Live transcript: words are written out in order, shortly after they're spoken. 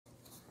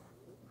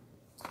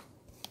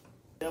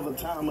whatever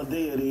time of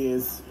day it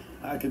is,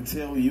 I can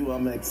tell you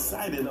I'm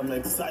excited. I'm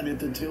excited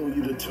to tell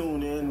you to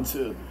tune in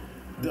to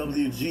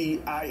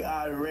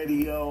WGII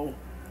Radio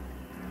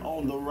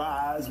on the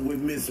Rise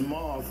with Miss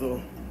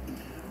Martha.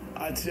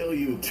 I tell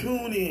you,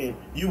 tune in.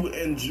 You will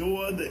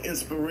enjoy the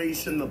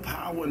inspiration, the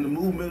power, and the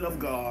movement of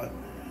God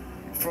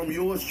from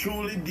yours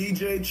truly,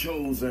 DJ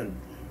Chosen,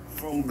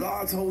 from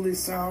God's Holy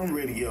Sound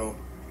Radio.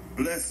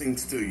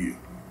 Blessings to you.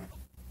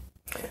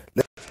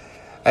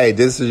 Hey,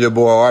 this is your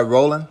boy Art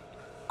Rowland,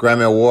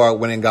 Grammy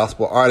Award-winning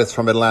gospel artist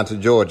from Atlanta,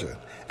 Georgia.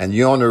 And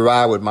you're on the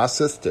ride with my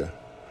sister,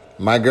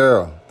 my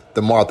girl,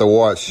 The Martha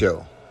Ward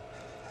Show.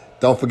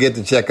 Don't forget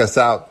to check us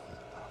out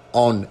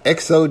on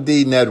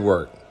XOD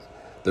Network,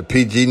 the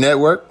PG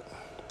Network,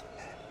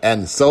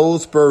 and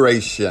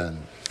Soulspiration.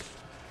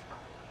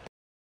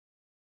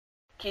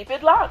 Keep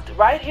it locked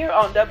right here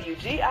on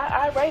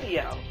WGII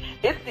Radio.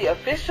 It's the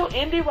official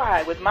indie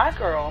ride with my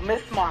girl,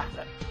 Miss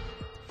Martha.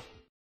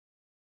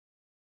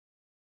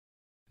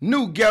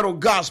 New ghetto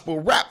gospel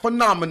rap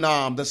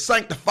phenomenon, The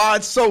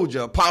Sanctified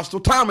Soldier, Apostle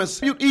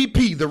Thomas, EP,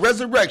 The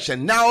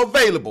Resurrection, now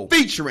available,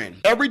 featuring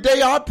Every Day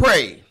I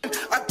Pray.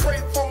 I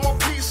pray for more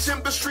peace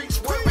in the streets.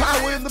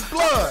 Power in the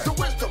Blood. The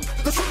wisdom,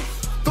 the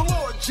truth, the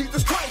Lord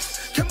Jesus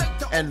Christ.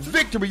 And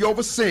Victory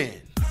Over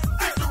Sin.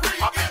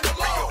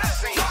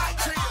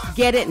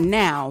 Get it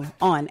now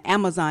on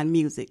Amazon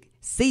Music,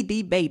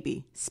 CD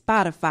Baby,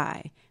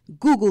 Spotify,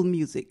 Google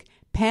Music,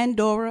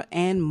 Pandora,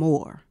 and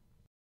more.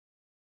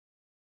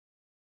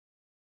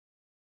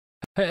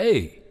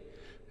 Hey,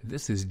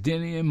 this is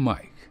Denny and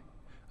Mike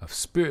of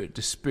Spirit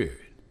to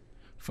Spirit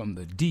from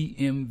the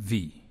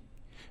DMV,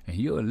 and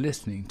you're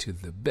listening to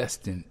the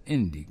best in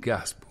indie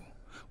gospel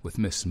with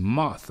Miss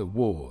Martha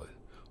Ward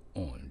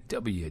on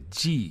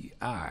WGII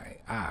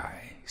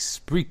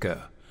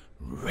Spreaker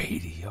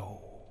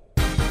Radio.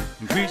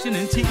 Preaching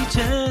and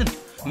teaching,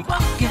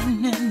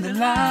 walking in the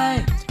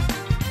light.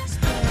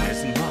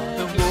 Miss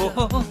Martha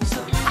Ward,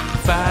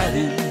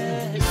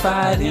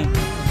 fighting.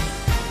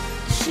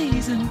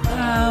 She's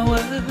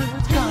empowered,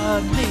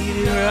 God made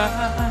it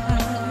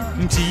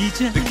right.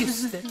 Teaching the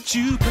gifts that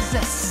you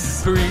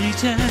possess,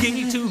 preaching,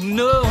 getting to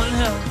know one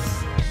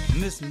else.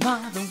 Miss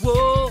Martha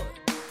Ward,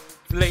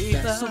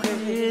 flavor.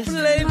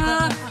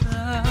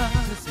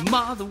 Miss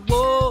Martha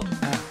Ward,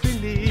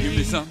 believe. Give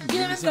me some,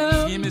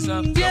 give me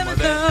some.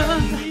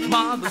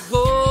 Martha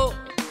Ward,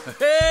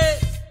 hey,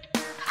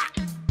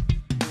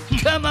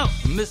 come on,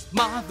 Miss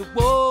Martha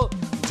Ward,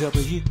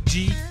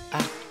 WGII.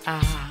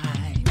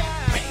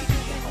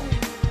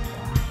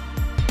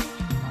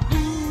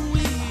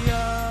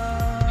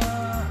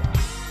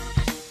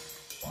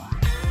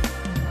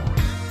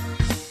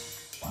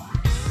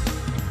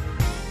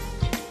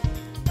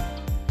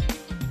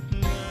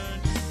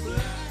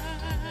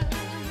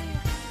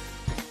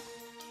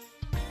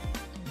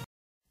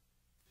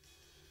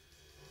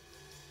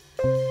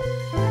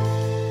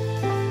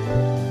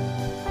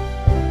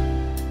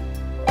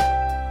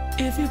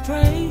 If you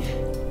pray,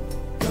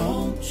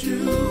 don't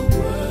you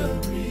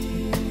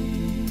worry.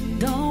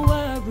 Don't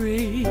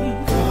worry.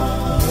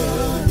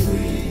 God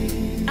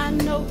will. I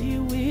know He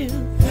will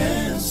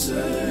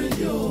answer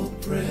your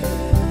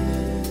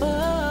prayer.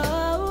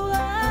 Oh,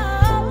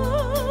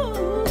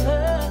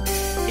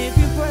 if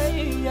you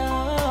pray,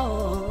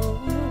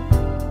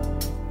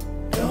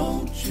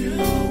 don't you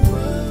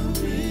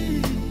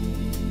worry.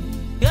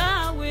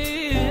 God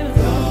will.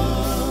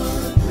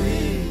 God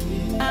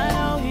will. I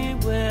know He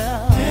will.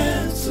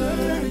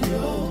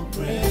 Your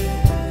prayer.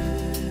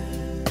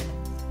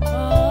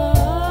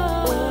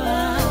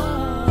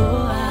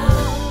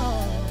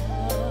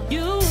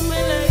 You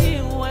may lay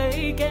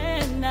awake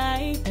at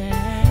night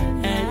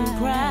and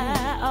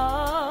cry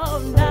all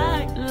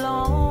night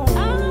long.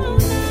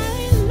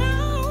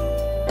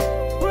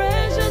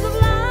 Pressures of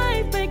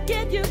life may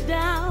get you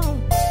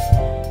down,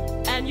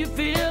 and you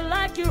feel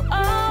like you're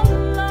all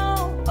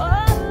alone.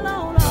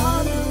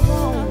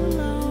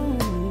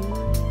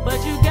 But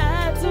you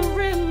got to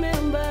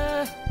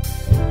remember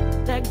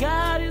that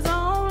God is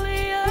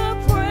only a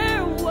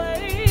prayer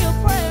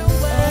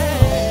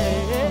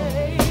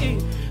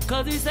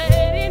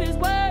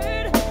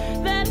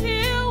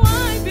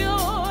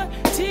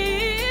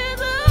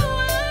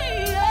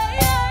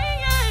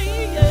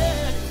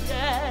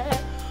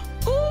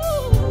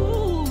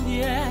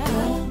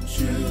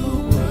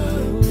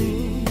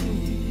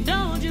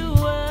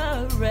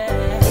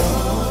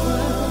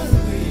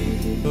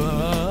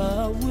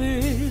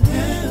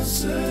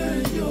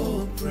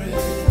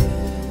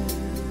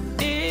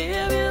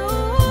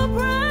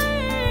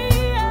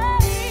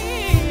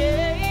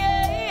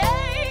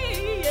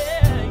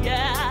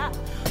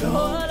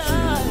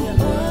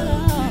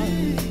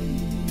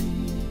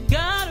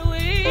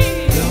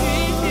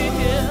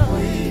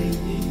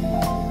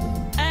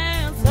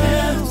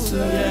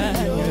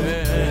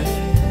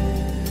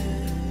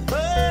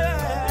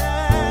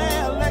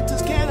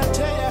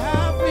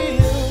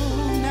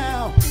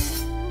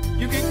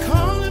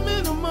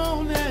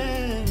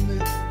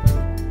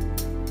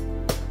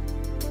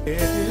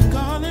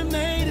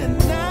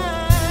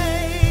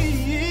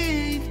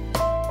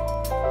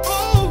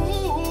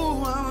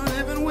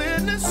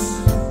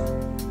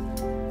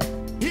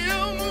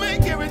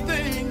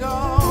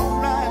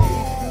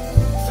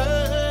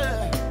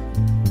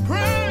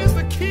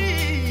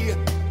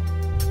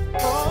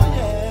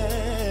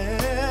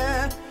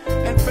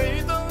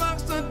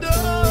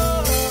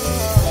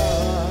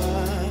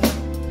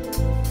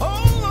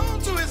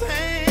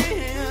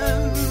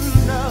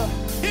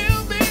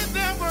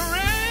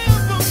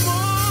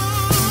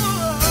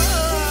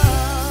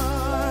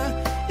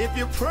if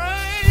you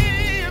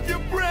pray,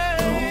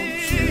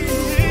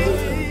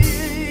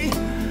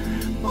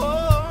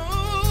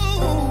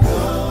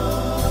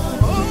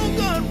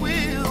 God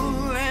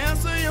will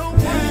answer your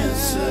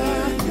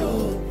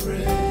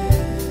prayer.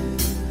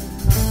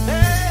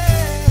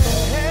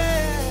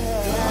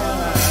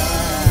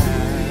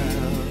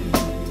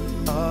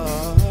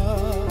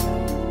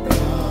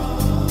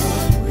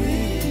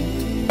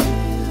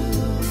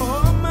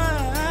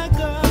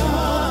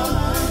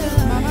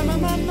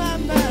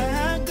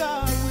 My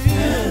God will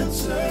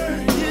answer.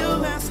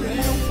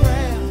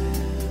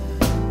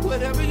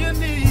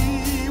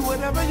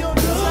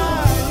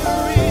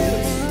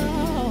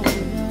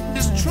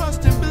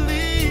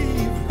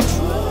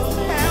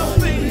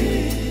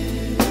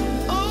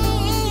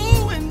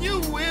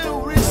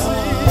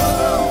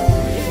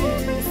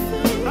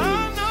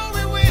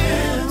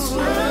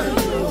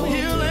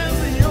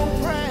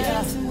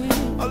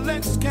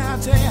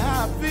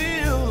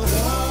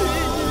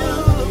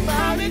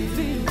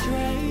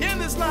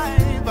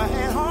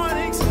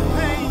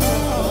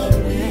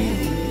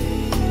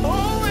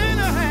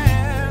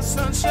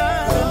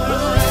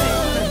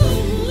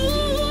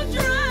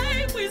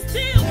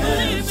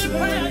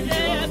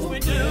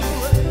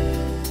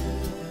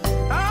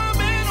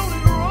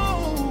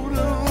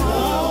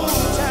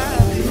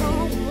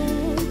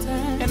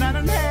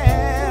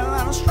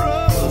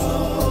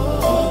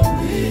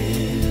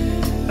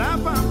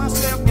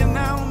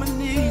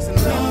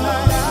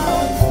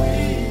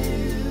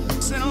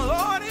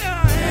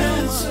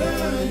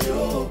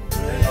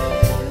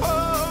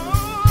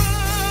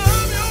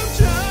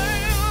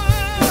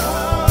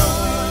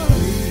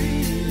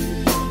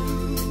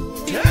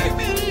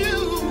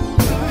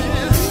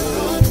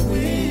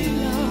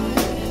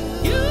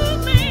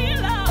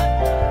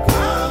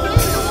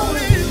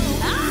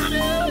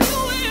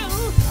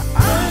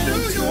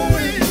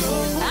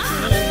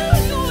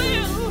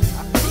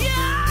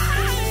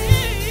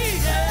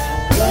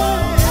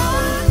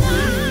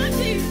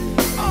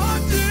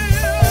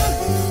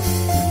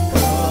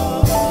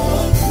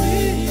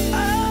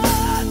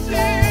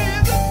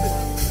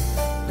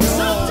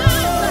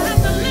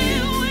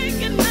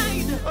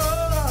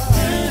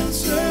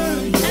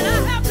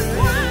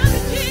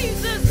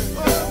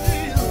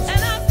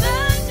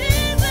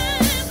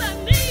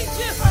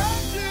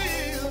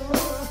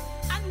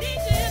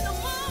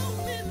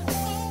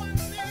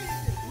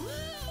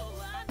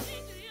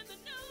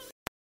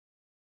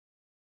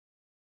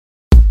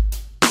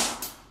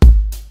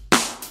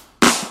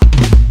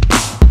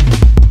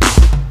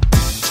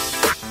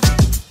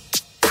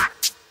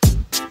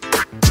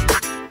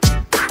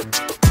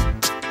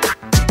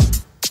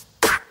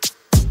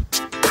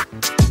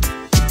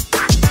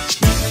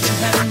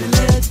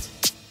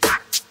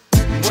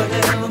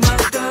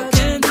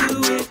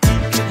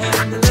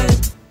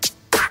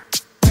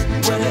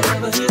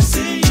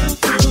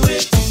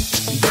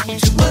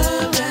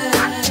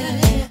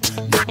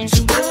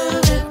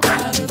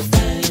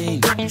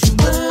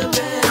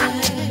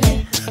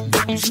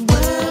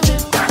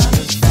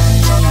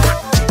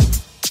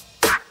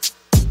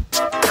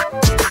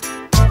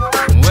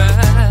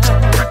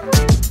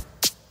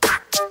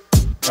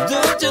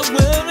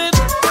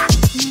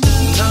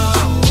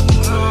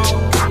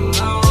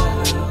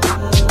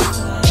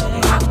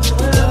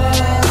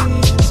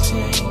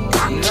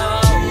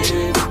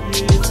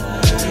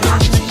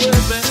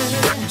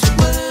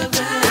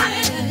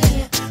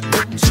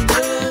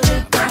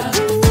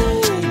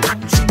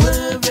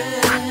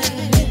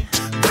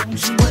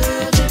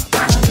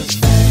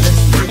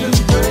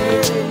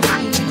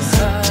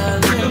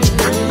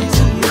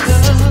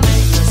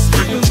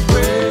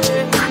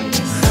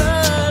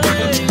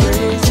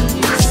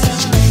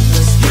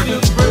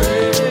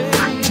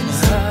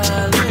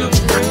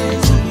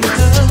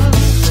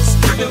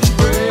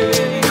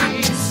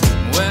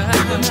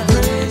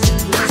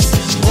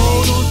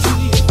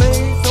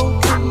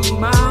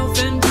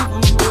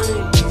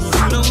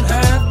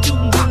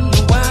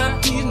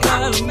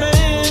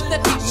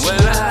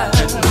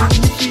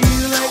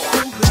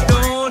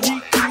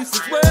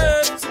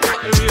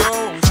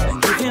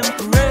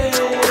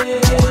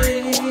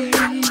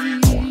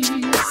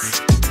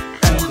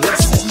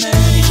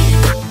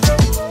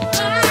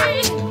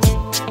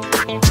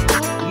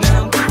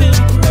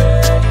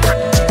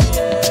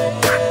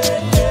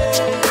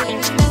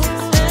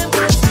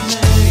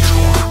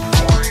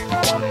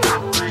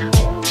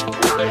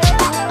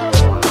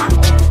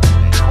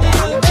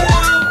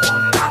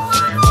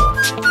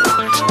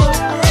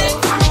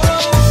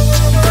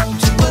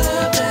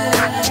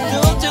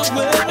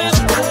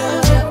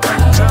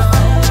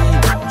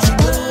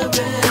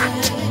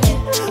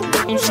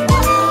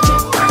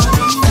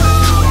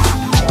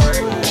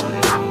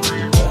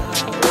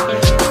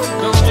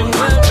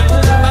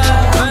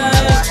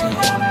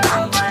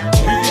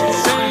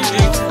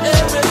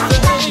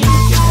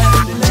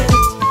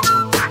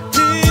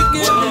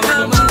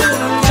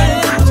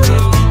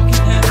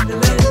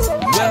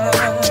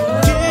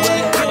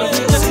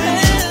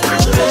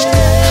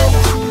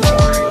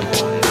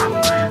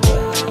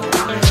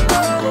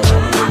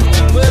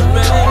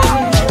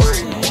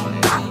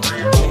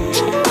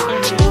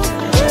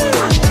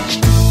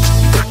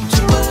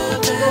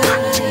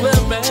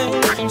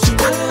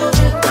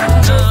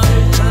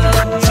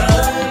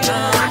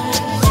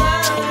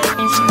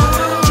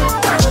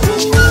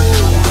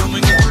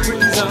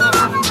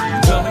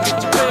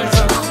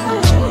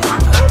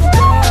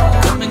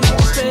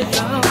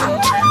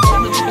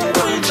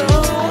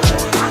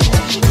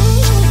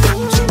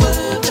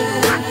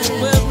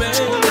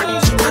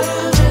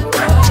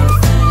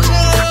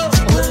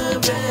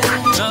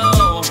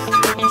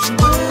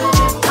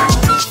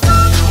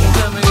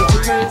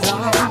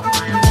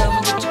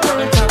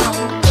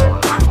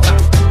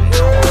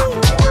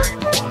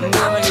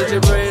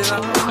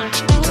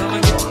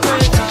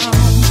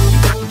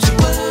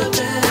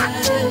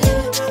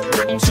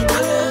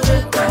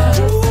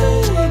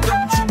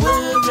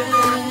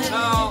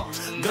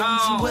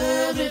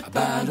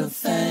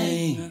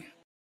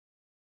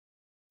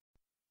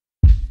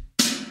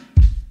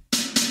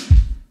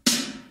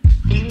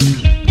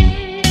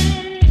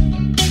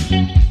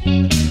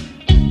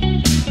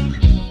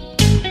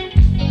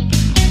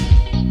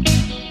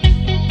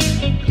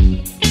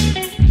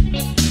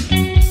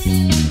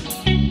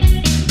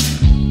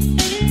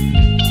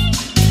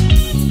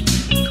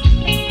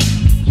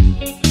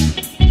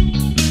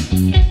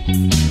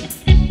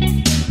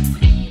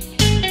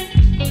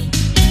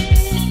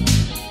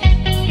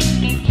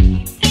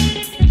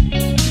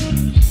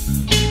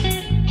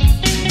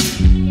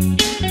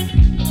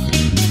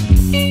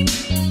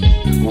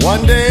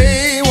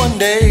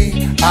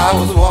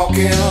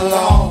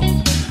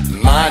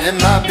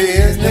 minding my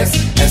business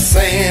and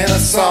singing a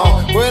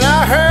song when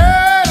I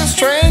heard a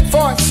strange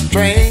voice,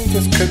 strange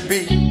as could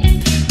be.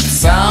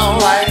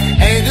 Sound like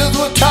angels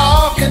were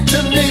talking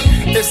to me.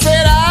 They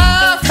said,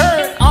 I've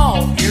heard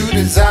all you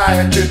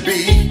desire to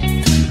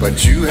be,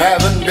 but you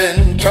haven't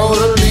been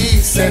totally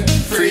set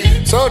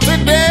free. So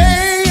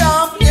today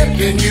I'm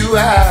emptying you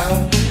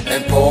out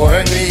and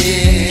pouring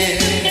me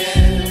in.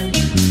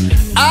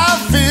 I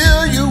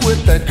fill you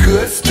with that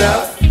good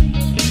stuff.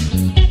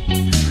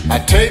 I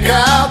take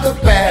out the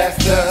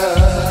bad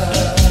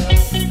stuff.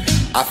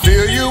 I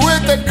fill you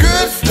with the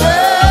good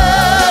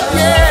stuff,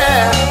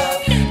 yeah,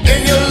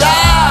 in your life.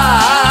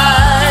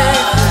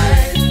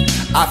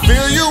 I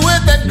fill you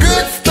with the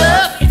good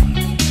stuff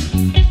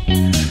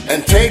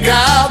and take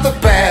out the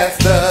bad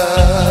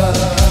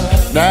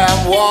stuff. Now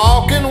I'm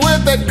walking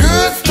with the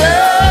good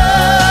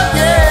stuff,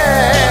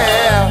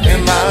 yeah,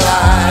 in my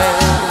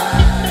life.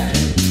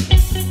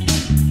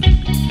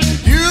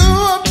 You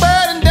are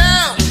burdened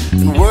down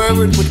and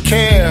worried with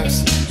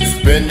cares.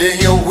 Spinning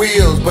your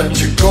wheels, but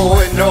you're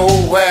going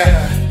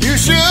nowhere. You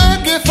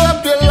should give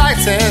up your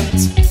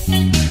license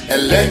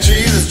and let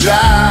Jesus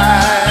drive.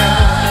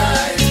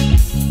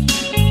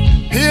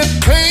 He'll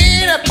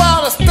clean up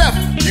all the stuff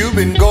you've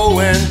been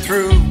going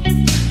through.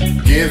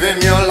 Give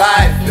him your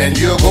life and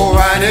you'll go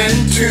right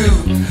into.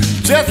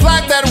 Just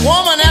like that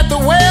woman at the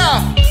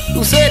well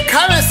who said,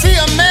 come and see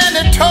a man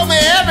that told me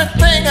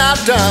everything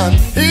I've done.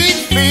 He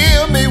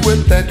filled me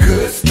with that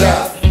good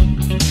stuff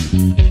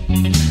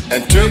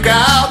and took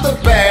out the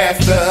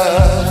bad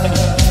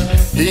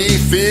stuff. He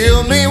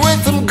filled me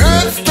with some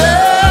good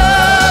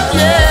stuff,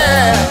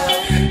 yeah,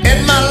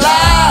 in my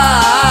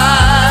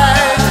life.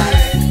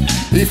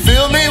 He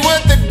filled me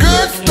with the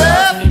good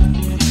stuff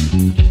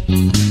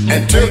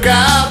and took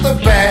out the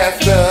bad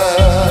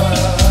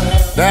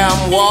stuff. Now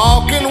I'm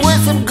walking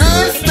with some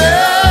good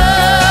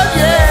stuff,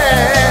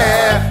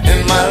 yeah,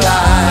 in my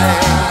life.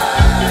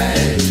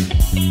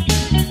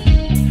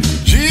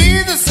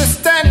 Jesus is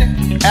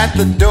standing at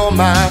the door,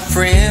 my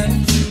friend.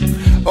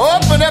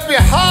 Open up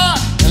your heart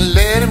and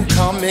let him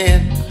come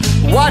in.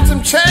 Watch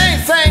him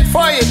change things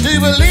for you. Do you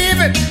believe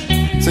it?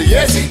 So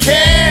yes, he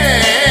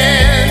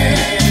can.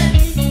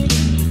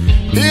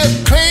 He'll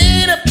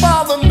clean up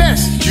all the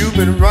mess you've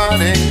been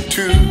running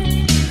to.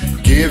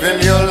 Give him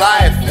your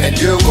life and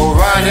you'll go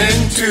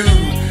running too.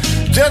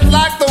 Just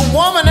like the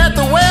woman at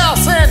the well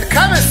said,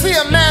 come and see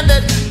a man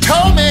that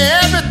told me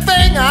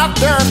everything I've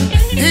done.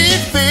 He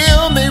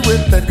filled me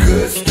with the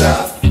good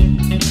stuff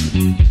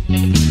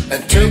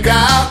and took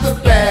out the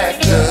bad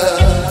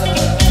stuff.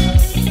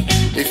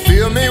 He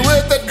filled me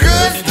with the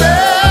good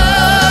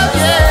stuff,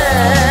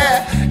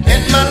 yeah,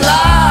 in my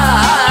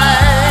life.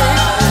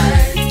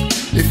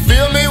 He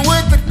filled me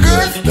with the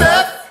good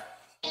stuff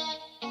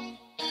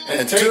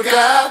and took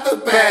out the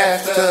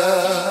bad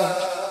stuff.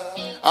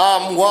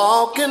 I'm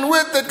walking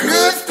with the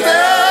good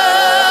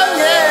stuff,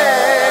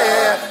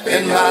 yeah,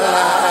 in my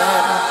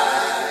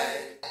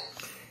life.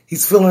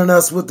 He's filling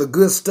us with the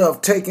good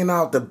stuff, taking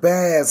out the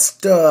bad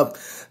stuff.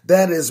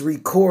 That is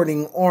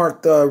recording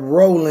Arthur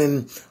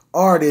Rowland,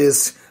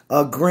 artist,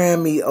 a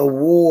Grammy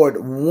Award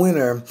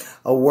winner,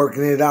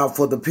 working it out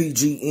for the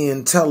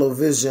PGN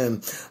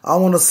television. I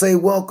want to say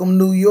welcome,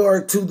 New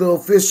York, to the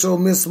official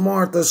Miss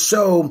Martha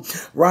show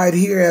right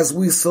here as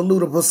we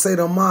salute a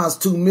Paseo Mas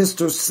to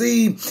Mr.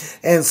 C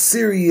and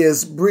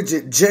Sirius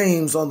Bridget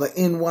James on the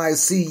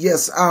NYC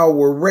Yes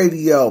Hour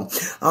radio.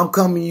 I'm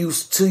coming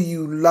to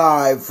you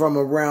live from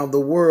around the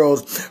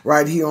world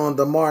right here on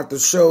the Martha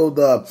show,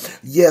 the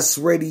Yes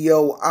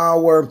Radio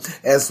Hour,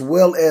 as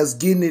well as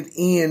getting it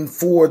in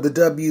for the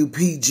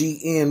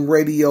WPGN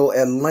Radio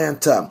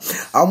Atlanta.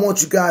 I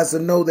want you guys to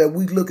know that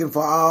we looking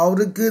for all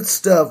the good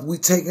stuff. We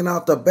taking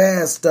out the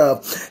bad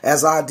stuff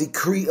as I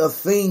decree a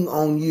thing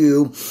on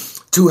you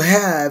to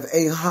have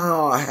a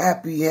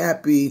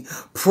happy,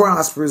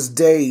 prosperous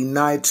day,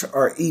 night,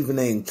 or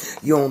evening.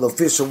 You're on the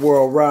official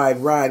World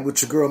Ride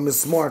with your girl,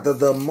 Miss Martha,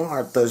 the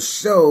Martha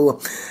Show.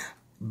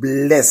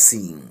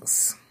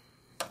 Blessings.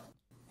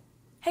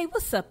 Hey,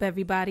 what's up,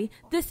 everybody?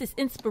 This is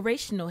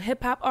inspirational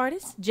hip-hop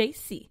artist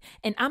JC,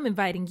 and I'm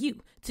inviting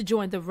you to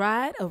join the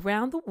ride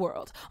around the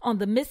world on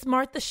the Miss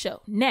Martha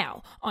Show,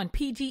 now on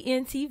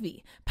PGN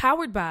TV,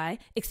 powered by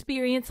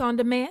Experience on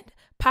Demand,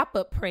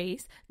 Pop-Up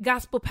Praise,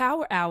 Gospel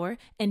Power Hour,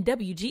 and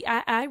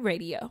WGII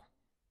Radio.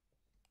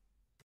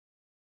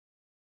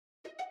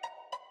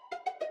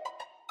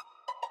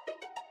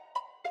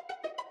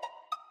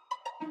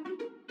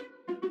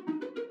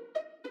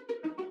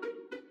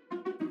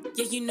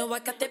 Yeah, you know I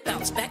got that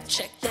bounce back,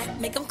 check that,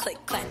 make them click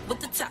clack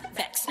with the top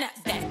back,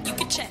 snap back, you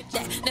can check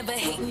that. Never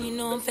hating, you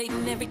know I'm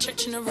fading every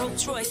church in a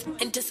Rolls Royce.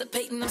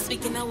 Anticipating, I'm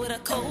speaking out with a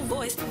cold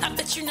voice. I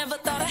bet you never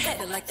thought I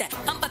had it like that.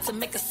 I'm about to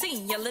make a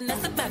scene, yelling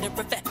as a matter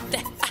of fact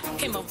that I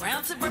came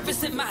around to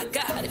represent my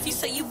God. If you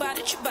say you bought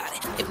it, you bought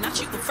it. If not,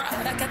 you can fraud.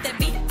 I got that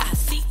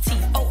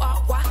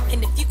BICTORY,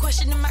 and if you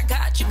questioning my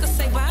God, you can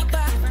say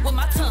bye-bye. With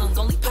my tongue,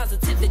 only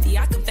positivity,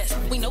 I confess.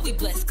 We know we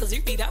blessed, cause we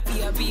read out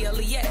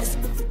BRBLES.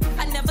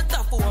 I never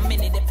thought for a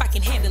minute if I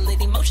can handle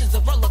it. Emotions a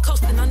roller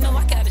coaster, and I know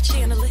I gotta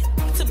channel it.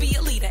 To be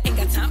a leader. Ain't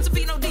got time to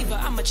be no diva.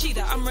 I'm a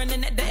cheater. I'm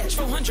running that dash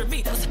 400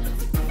 meters.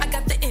 I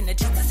got the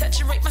energy to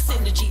saturate my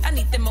synergy. I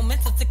need the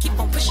momentum to keep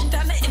on pushing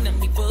down the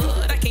enemy,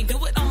 but I can't do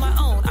it on my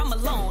own. I'm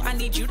alone. I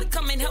need you to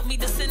come and help me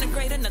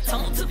disintegrate in the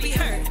tone to be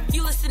heard.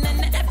 You listening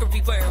to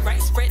every word,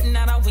 right? Spreading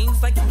out our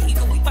wings like an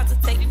eagle. We about to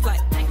take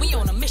flight. We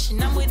on a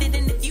mission. I'm with it,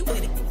 and if you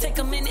with it, take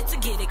a minute to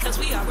get it, cause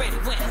we already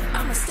win.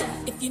 I'm a step.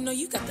 If you know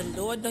you got the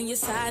Lord on your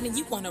side and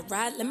you wanna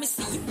ride, let me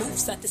see you move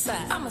side to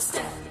side. I'm a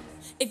step.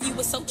 If you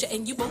a soldier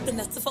and you bold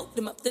enough to fold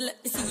them up, then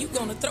let me see you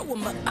gonna throw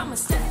them up. I'm a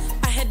step.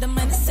 I had the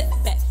money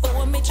setback for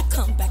a major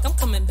comeback. I'm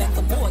coming back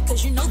for more,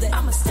 cause you know that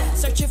I'm a step.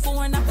 Searching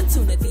for an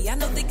opportunity. I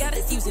know that God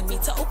is using me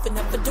to open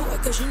up a door,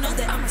 cause you know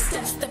that I'm a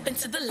step. Stepping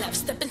to the left,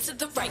 stepping to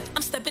the right.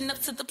 I'm stepping up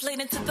to the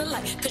plate and to the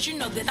light, cause you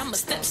know that I'm a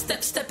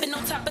stepping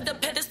on top of the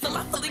pedestal.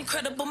 I feel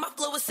incredible. My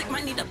flow is sick,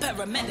 might need a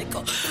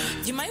paramedical.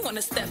 You might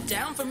wanna step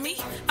down for me.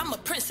 I'm a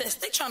princess,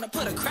 they tryna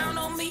put a crown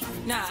on me.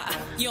 Nah,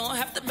 you don't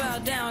have to bow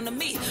down to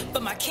me,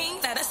 but my king,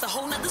 now that's a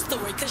whole nother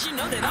story, cause you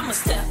know that I'm a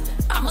step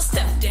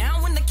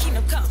down when the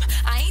kingdom come.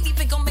 I ain't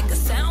even gonna make a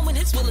sound when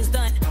his will is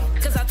done,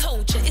 cause I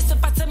told you, it's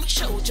about time we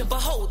showed you.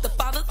 Behold, the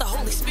Father, the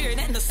Holy Spirit,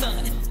 and the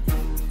Son.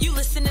 You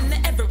listening to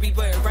every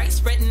word, right?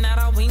 Spreading out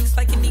our wings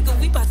like an eagle,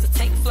 we about to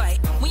take flight.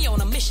 We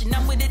on a mission,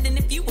 I'm with it, and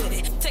if you with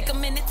it, take a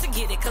minute to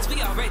get it, cause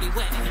we already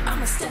winning.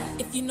 I'm a step.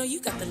 If you know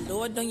you got the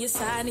Lord on your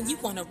side and you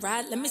wanna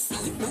ride, let me see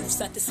you move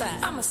side to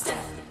side. I'm a step.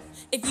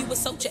 If you a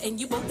soldier and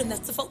you bold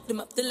enough to fold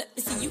them up, then let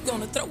me see you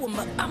gonna throw them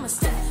up. I'm a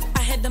step.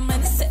 I had the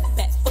money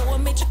setback for a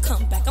major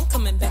comeback. I'm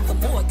coming back for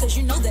more, cause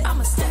you know that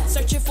I'm a step.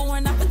 Searching for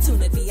an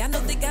opportunity. I know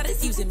that God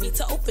is using me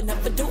to open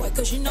up a door,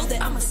 cause you know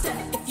that I'm a step.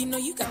 If you know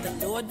you got the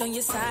Lord on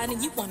your side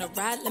and you wanna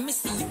ride, let me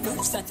see you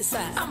move side to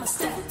side. I'm a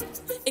step.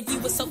 If you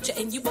a soldier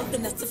and you bold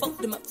enough to fold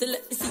them up, then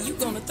let me see you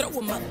gonna throw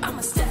them up. I'm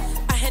a step.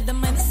 I had the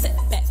money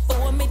setback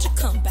for a major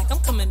comeback.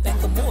 I'm coming back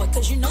for more,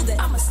 cause you know that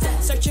I'm a step.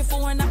 Searching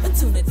for an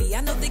opportunity.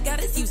 I know that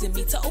God is using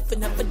me to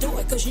open up a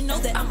door, cause you know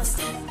that I'm a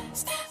step.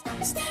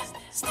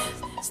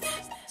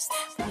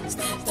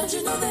 Don't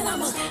you know that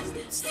I'm a step.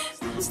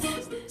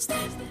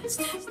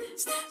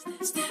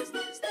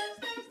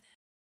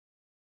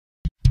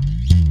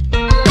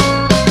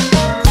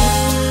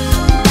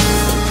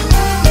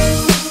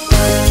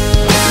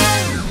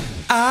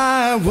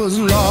 I was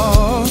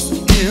lost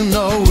in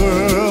a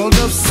world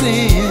of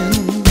sin.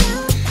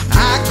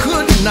 I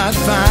could not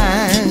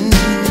find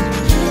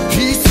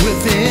peace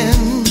within,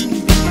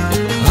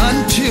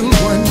 until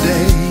one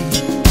day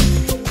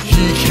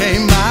he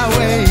came my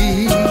way.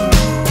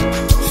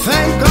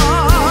 Thank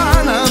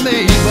God I'm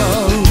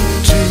able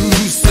to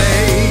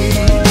say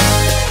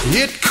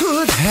it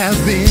could have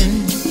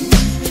been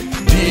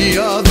the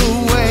other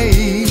way.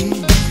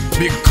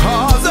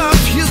 Because of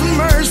his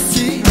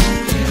mercy,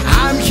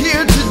 I'm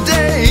here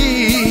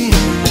today.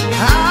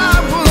 I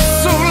was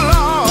so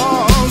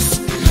lost,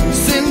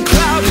 sin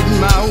clouded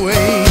my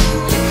way.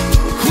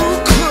 Who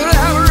could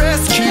have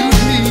rescued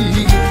me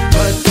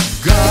but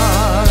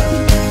God?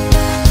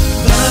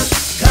 But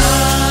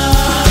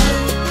God,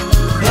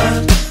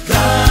 but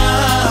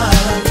God.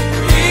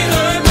 He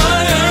heard my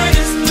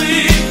earnest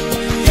plea.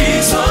 He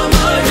saw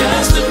my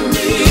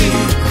destiny.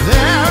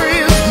 There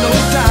is no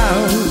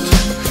doubt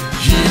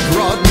he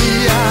brought me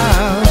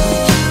out.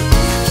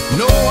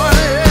 No one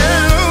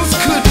else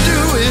could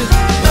do it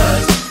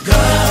but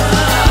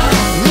God.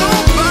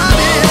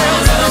 Nobody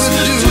else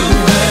could do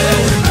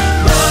it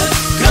but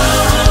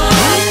God.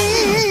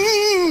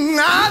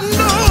 I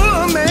know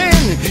a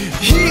man,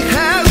 he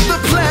has the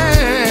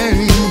plan.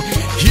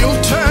 He'll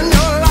turn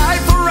your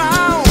life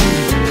around.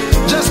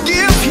 Just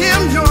give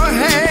him your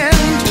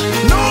hand.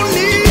 No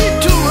need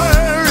to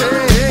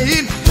worry,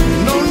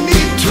 no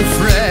need to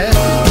fret.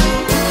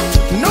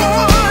 No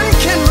one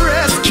can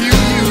rescue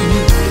you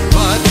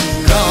but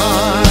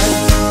God.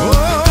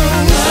 Oh,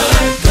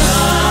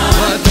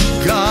 but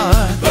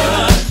God.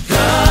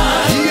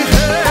 He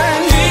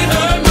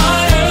heard my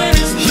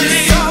earnest plea.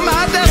 He saw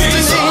my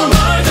destiny.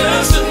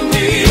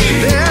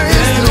 There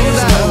is no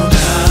doubt.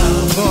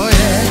 Oh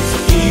yes,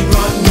 he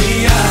brought me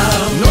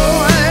out. No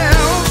one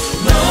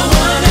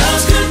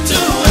else could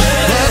do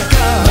it but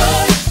God.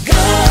 But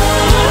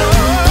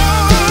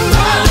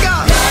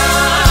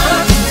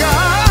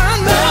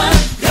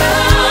God.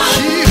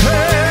 He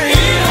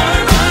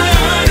heard my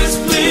earnest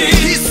plea.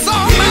 He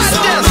saw my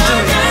destiny.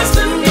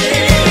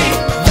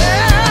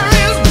 There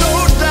is no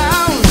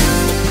doubt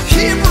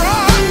he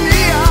brought me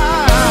out.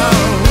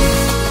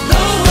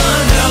 No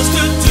one else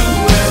could do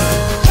it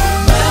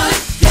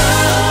but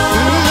God.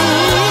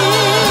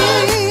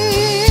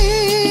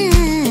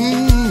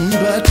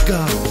 But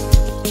God.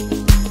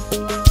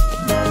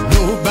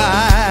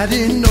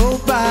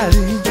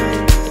 Nobody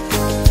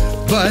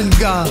but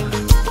God.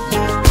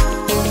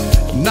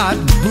 Not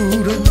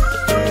Buddha,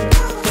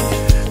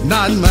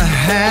 not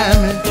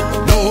Muhammad.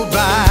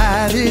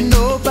 Nobody,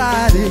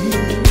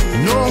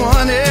 no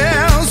one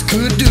else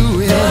could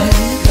do it.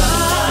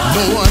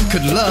 No one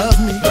could love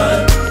me.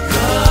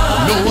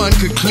 No one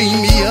could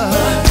clean me up.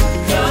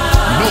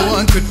 No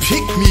one could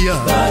pick me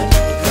up.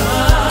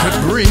 Could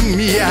bring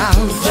me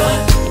out.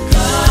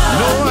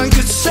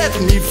 set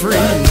me free.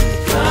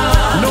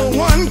 No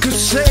one could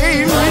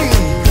save me,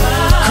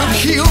 could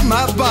heal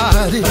my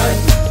body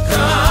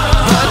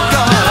but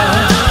God.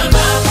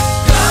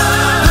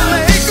 The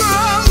maker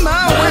of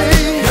my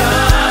way,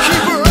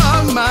 keeper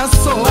of my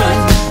soul,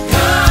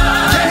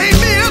 gave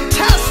me a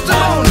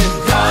testimony,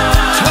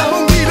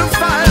 told me to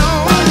fight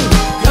on.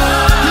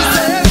 He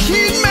said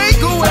he'd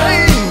make a way,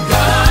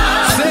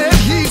 said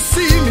he'd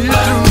see me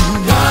through,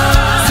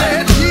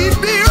 said he'd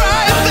be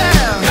right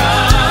there.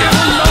 If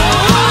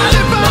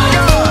nobody but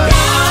God,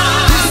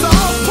 he saw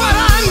what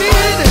I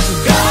needed,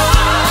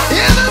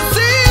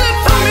 interceded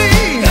for me,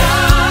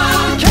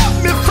 kept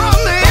me from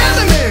the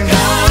enemy.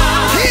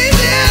 He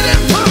did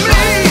it for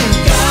me.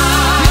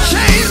 He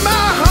changed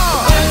my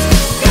heart,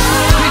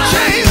 he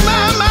changed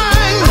my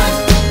mind,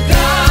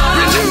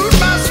 renewed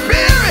my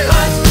spirit,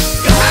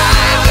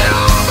 made me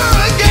over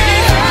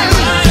again.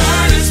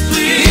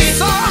 He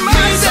saw my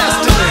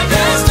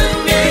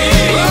destiny.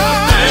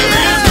 There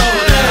is no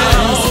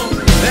doubt.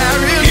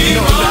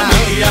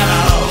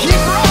 He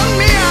brought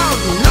me out.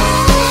 No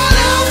one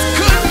else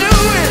could do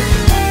it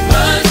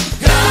but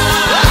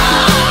God.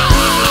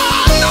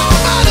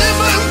 Nobody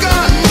but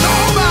God.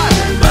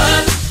 Nobody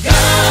but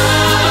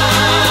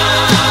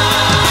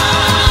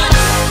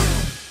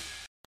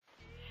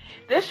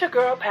This your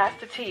girl,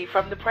 Pastor T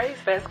from the Praise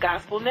Fest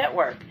Gospel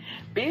Network.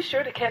 Be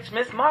sure to catch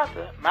Miss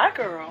Martha, my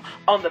girl,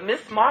 on the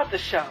Miss Martha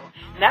Show,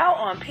 now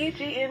on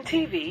PGN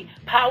TV,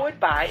 powered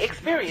by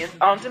Experience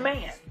on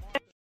Demand.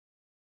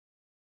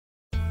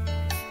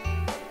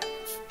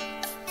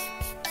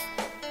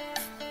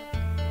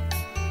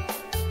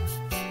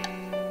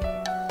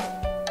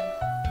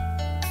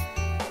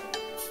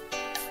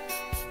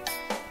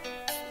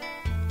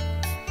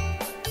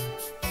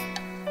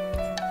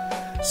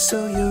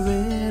 So you're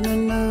in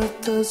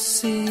another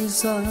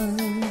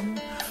season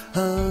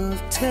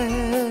of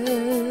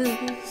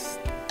test.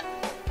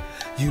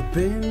 You've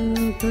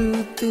been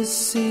through this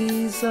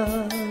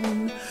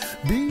season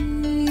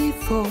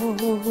before.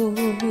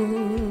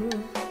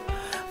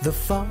 The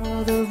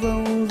Father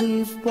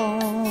only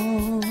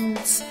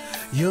wants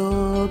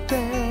your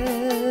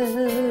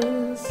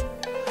best.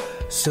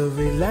 So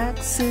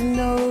relax and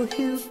know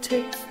He'll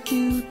take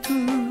you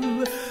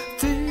through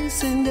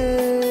this and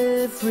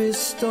every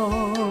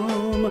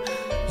storm.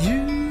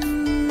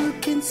 You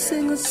can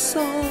sing a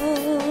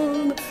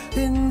song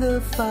in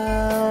the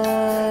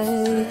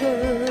fire.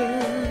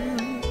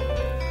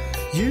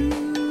 You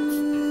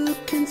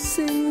can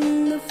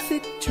sing the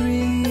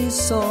victory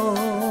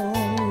song.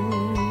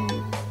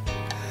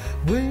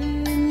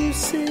 When you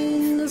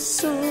sing a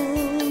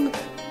song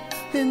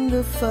in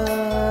the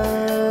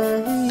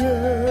fire,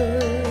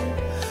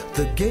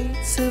 the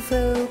gates of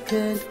hell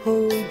can't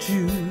hold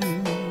you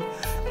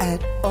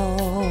at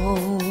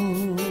all.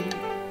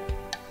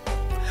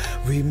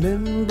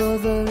 Remember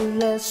the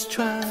last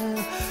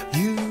trial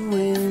you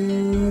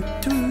went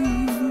through.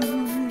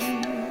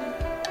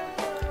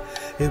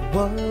 It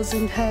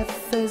wasn't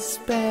half as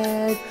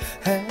bad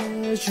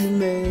as you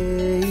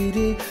made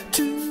it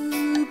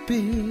to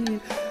be.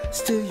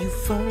 Still you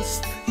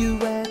fussed, you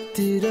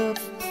acted up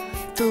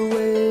the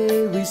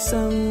way we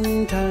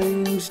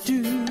sometimes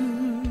do.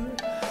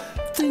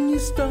 Then you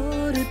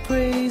started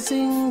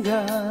praising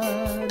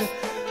God,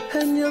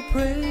 and your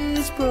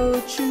praise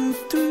brought you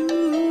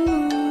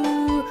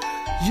through.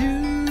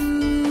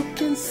 You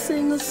can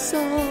sing a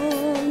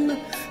song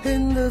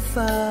in the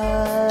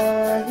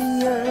fire.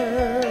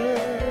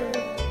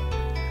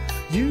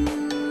 You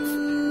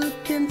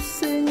can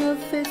sing a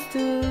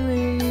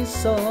victory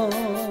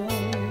song.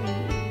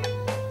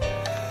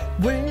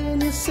 When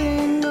you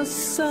sing a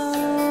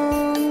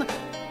song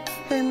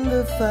in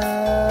the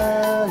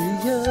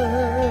fire,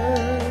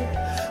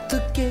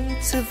 the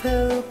gates of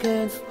hell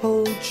can't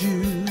hold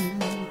you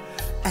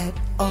at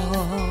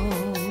all.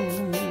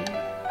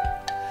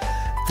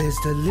 There's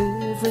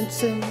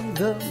deliverance in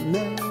the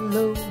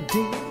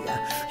melody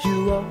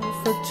you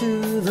offer to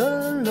the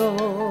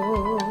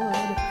Lord.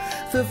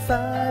 The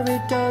fiery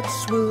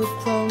darts will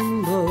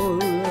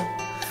crumble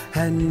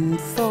and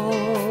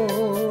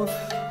fall.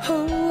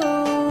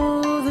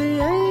 Oh, the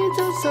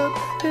angels up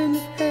in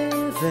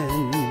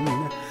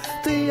heaven,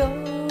 they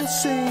all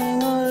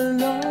sing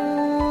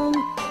along.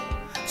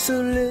 So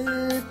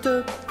lift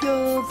up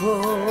your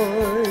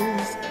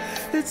voice,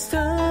 it's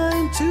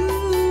time to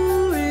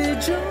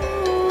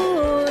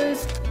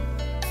rejoice.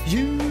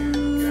 You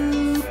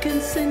can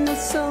sing a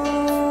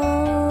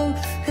song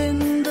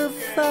in the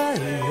fire.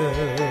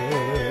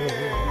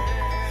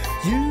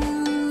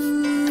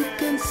 You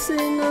can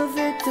sing a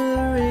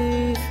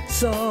victory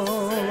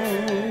song.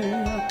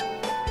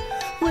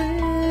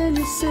 When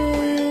you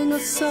sing a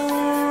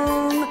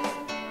song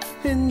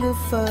in the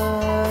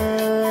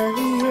fire,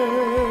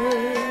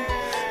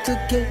 the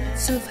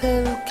gates of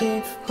hell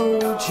can't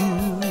hold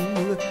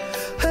you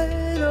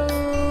at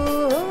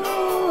all.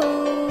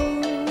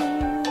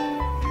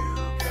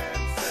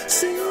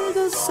 Sing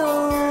a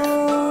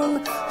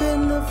song in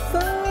the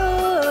fire.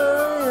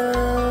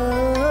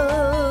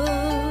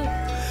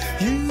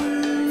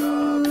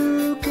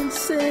 You can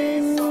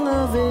sing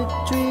a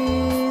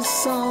victory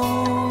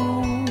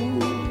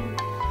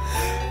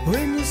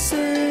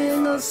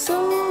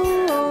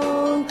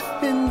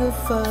the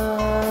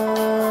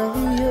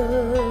fire.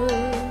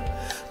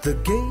 The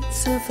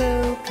gates of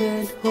hell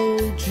can't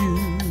hold you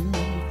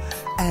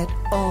at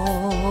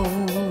all.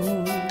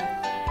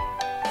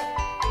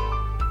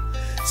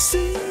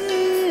 Sing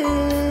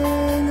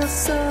a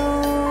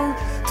song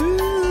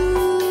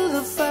through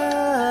the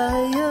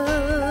fire.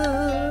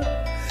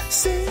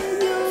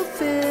 Sing your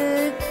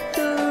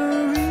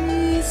victory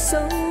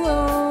song.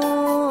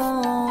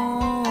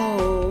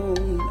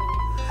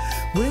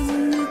 When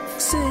you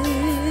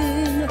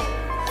sing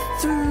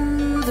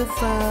through the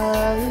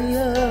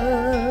fire,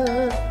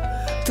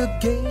 the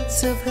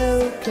gates of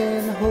hell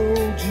can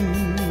hold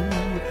you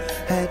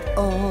at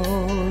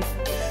all.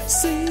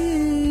 Sing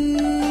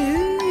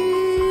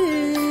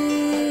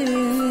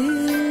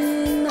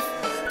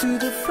through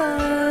the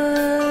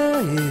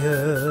fire.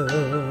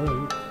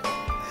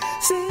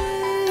 Sing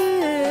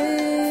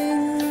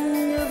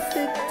your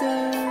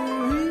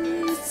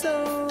victory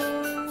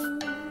song.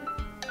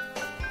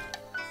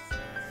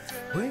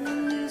 When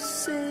you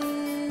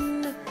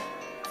sing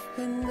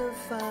in the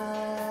fire.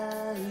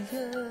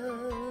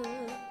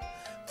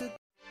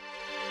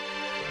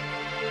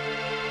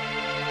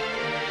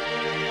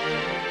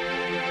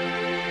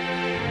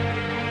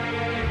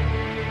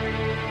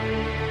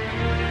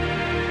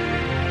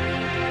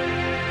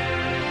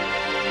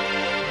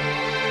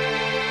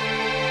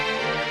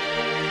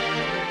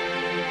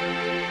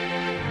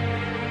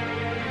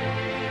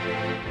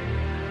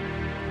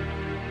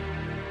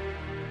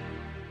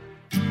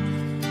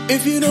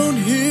 If you don't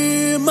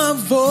hear my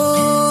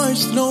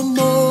voice no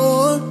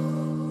more,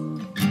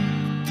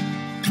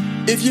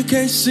 if you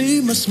can't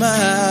see my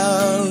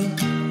smile,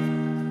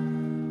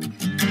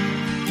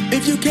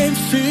 if you can't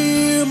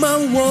feel my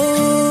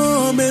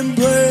warm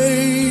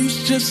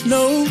embrace, just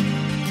know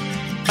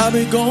I'll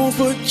be gone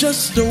for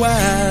just a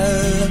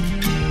while.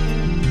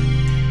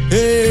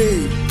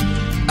 Hey,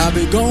 I'll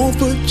be gone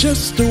for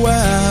just a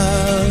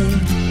while.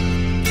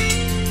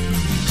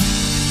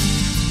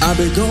 I'll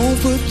be gone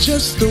for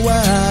just a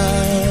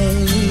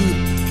while.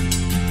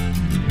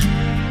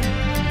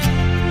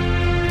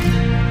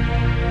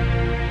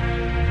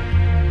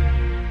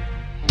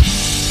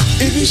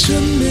 If you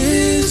should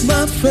miss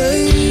my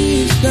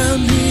face down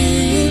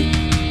here,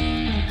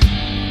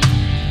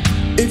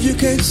 if you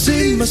can't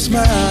see my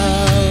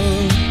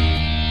smile,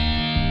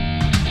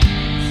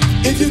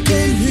 if you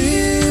can't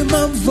hear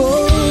my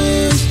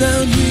voice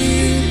down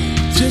here,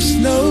 just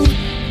know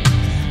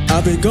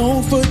I'll be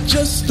gone for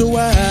just a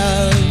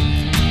while.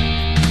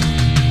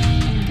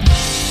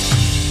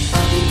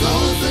 I'll be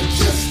gone for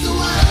just a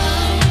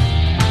while.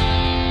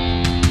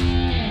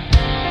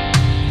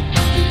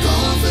 I'll be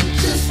gone for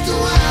just a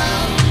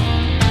while.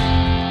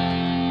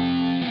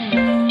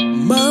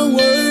 My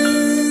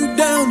work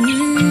down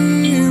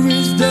here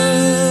is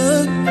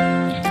done.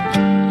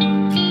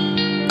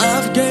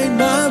 I've gained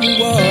my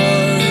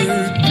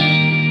reward.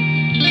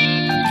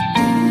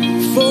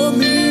 For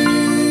me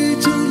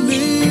to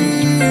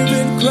live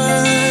in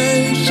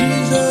Christ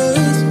Jesus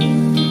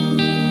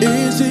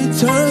is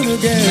eternal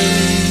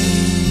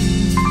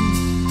gain.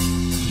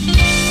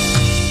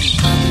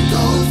 I'll be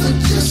gone for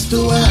just a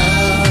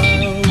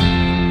while.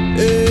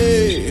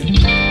 Hey,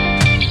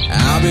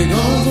 I'll be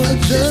gone for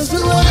just a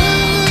while.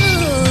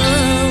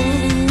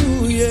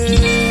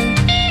 Yeah,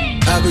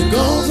 I'll be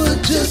gone for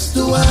just a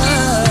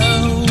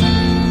while.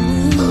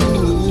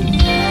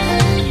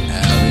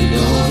 I'll be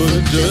gone for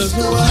just a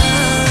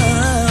while.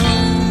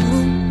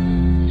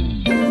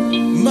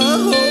 My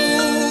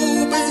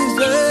hope is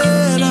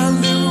that I'll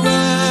live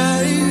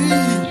right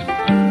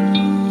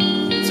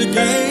to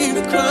gain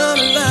the crown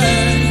of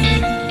life.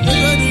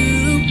 Yes, I do.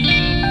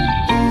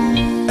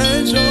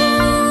 And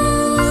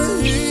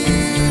join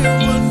Him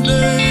one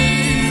day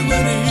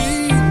when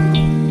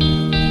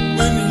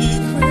He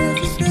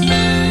crowns the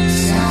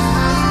sky.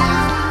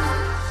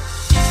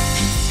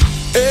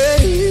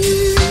 Hey,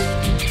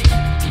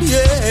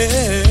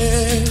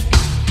 yeah,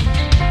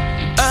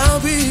 I'll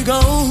be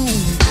gone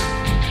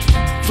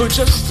for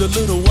just a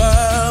little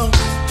while.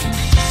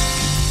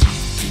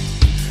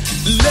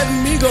 Let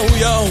me go,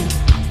 y'all.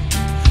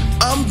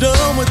 I'm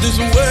done with this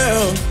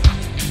world.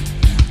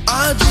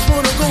 I just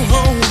wanna go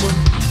home.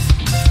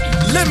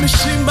 Let me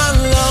see my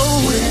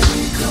Lord,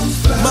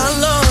 my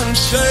Lord and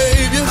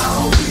Savior.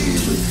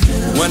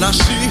 When I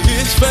see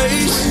His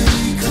face,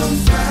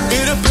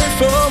 it'll pay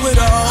for it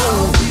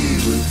all.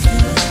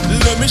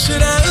 Let me sit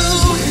down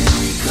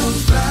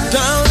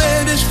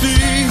at His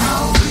feet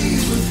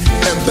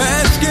and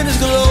bask in His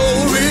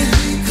glory.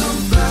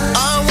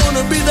 I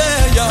wanna be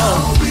there,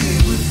 y'all.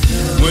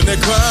 When they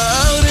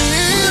crowd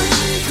Him,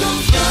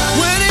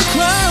 when they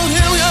crowd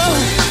Him, y'all.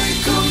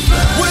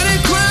 When they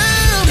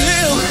crowd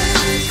Him,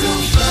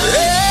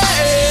 hey.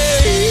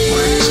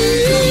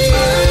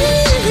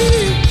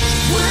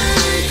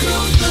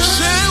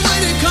 Say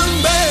when He come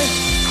back,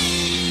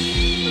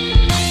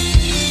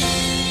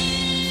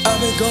 I'll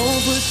be gone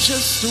for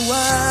just a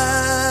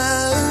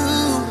while.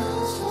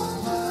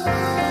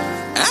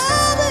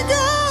 I'll be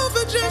gone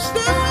for just a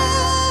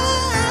while.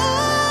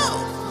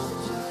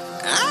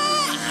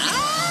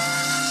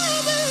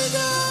 I'll be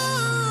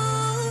gone.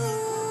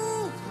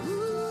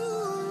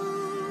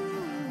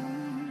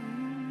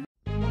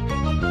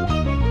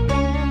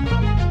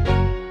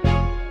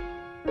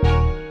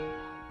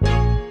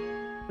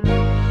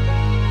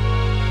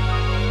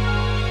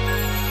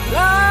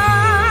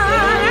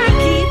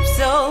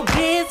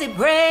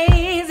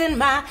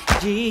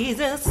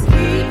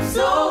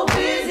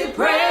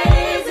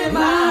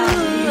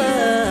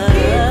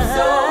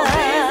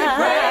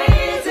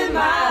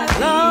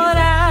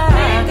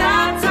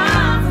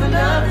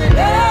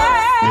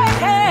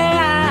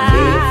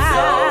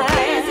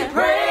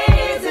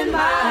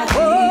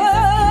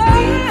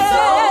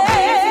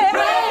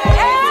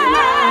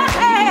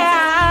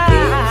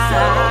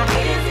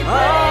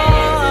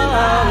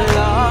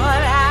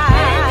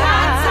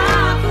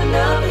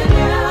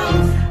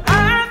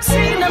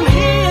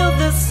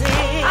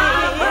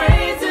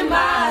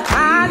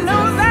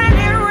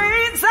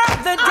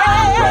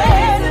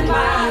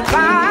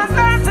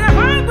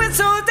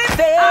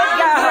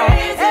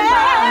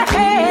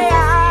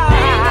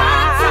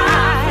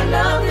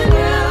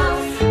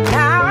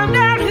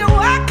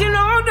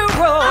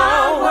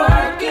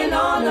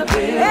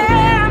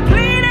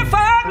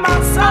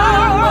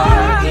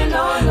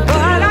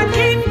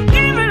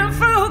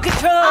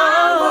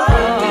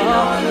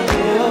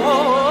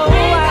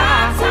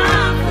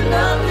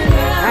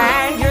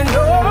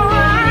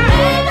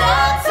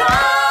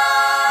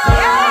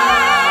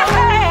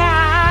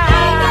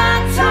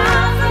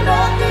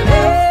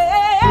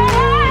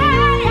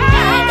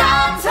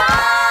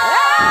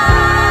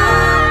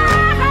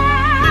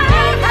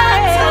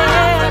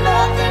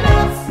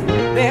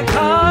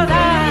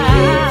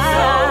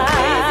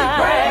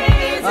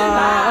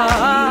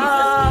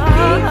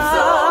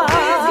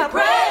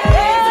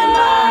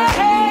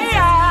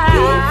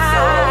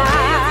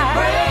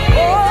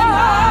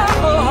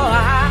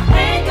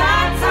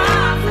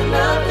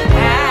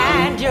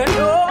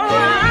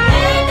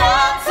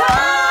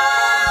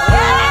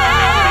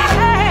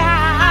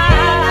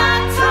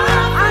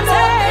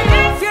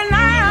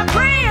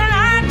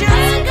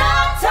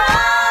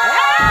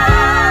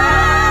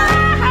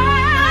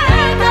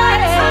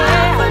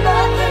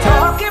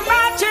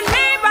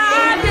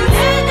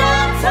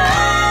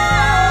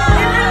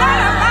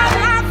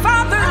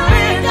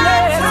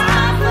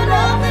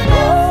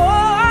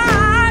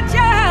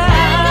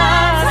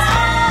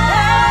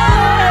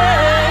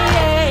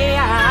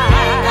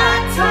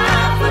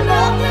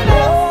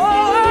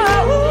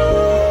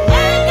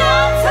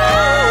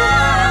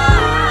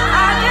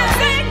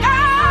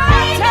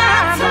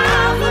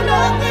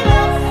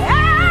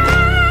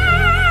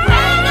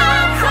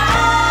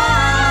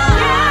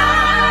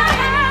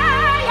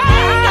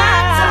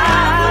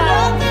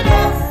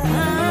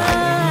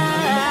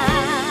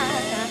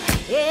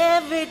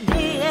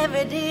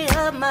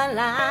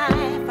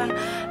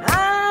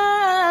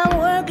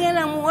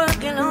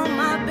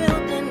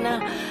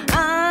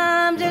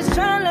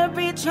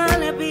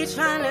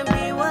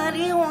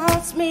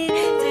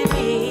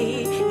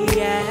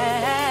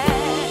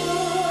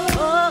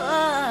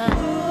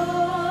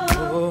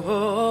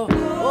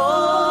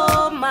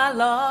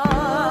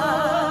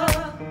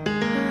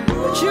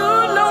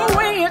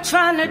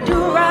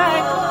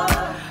 right.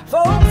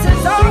 Folks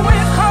is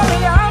always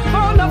calling up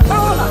on the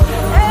phone.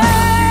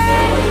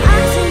 Hey,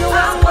 asking you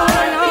what's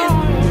going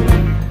on.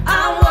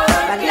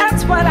 But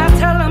that's what I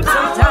tell them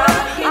sometimes.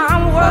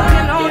 I'm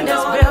working on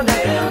this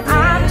building.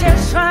 I'm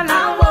just trying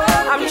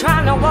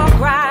to walk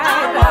right.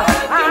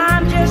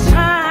 I'm just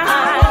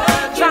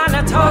trying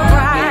to talk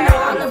right.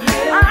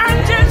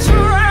 I'm just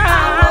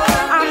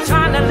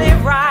trying to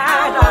live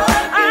right.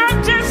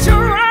 I'm just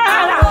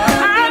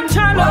I'm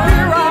trying to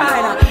be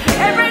right.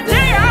 Every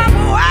day I'm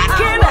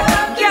working,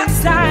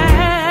 yes I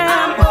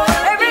am.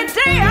 Every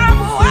day I'm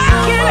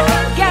working,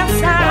 yes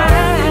I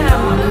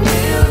am.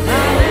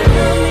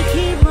 Let me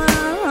keep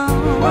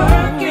on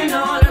working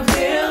on a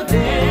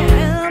building.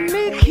 Let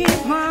me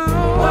keep on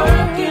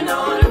working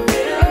on a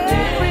building.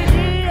 Every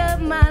day of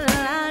my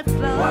life,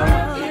 Lord.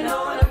 Working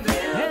on a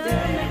building.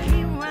 Let me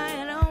keep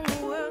right on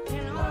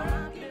working on a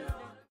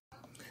building.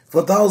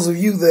 For those of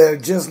you that are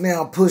just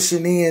now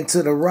pushing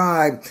into the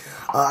ride,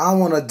 I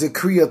want to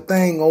decree a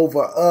thing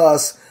over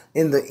us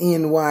in the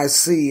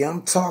NYC.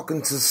 I'm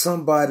talking to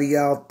somebody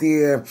out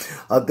there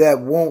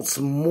that wants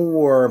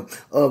more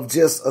of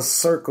just a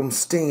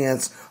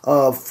circumstance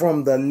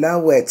from the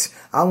Lowett.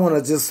 I want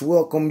to just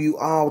welcome you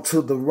all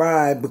to the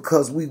ride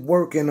because we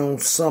working on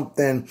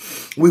something.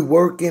 We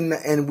working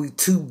and we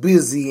too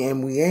busy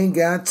and we ain't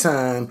got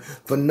time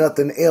for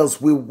nothing else.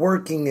 We're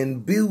working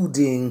and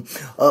building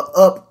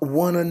up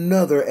one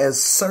another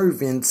as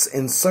servants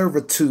and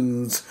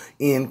servitudes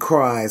in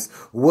Christ.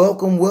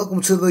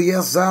 Welcome to the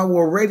Yes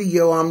Hour Radio.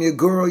 I'm your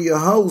girl, your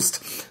host,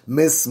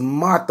 Miss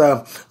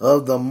Martha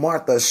of the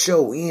Martha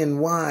Show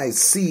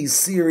NYC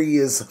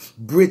series,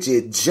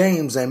 Bridget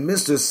James and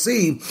Mr.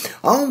 C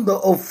on the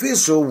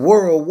official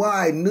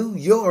worldwide New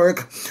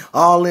York,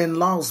 all in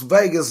Las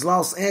Vegas,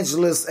 Los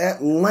Angeles,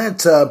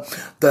 Atlanta.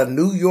 The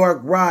New York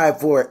ride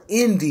for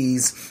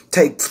Indies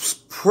takes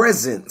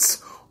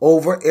presence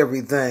over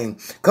everything.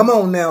 Come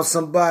on now,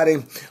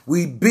 somebody.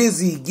 We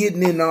busy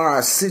getting in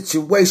our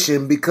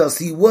situation because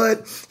he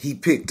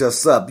picked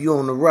us up. You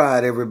on the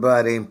ride,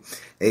 everybody.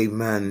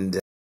 Amen.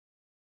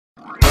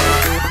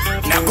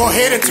 Now go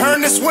ahead and turn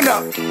this one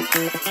up.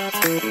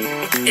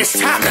 It's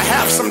time to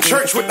have some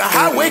church with the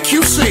Highway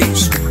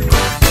QCs.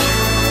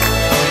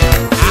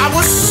 I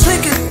was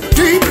sinking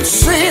deep in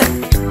sin,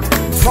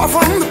 far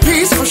from the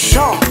peace for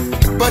sure.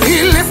 But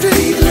he lifted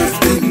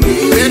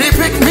me. Then he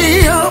picked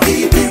me up.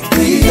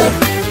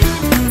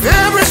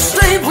 Every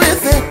state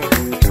with it,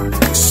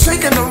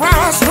 sinking to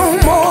rise no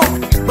more.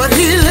 But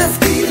he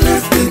lifted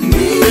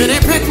me. Then he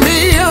picked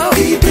me up.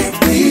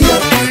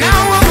 And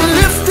now I'm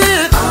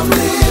lifted.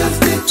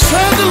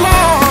 Said the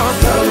Lord.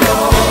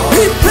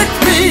 He picked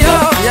me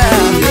up.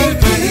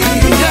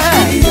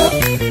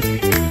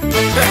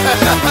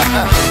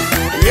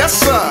 Yes,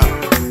 sir.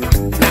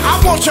 Now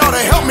I want y'all to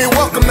help me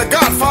welcome the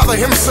Godfather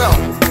himself,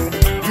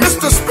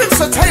 Mr.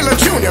 Spencer Taylor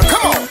Jr.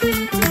 Come on.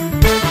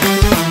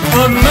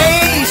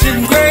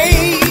 Amazing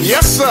grace.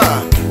 Yes, sir.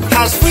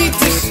 How sweet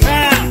the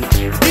sound.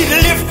 He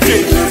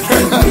lifted.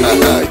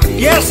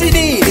 Yes, he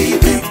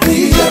did.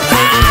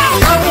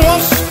 I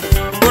once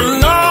was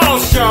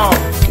lost, y'all,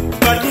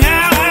 but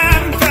now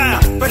I'm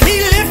found. But he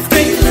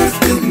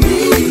lifted me.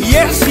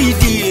 Yes, he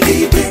did.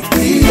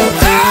 He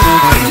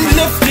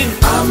lifted.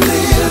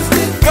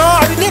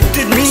 God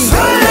lifted me.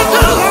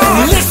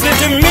 Listen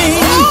to me.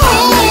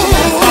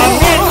 I'm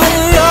in the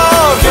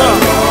Lord, y'all.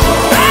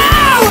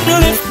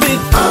 Lifted.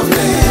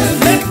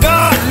 Let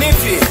God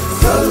lift it.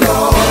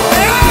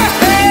 Hey.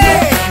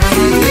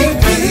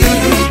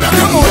 Now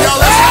come on, y'all,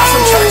 let's have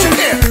some church in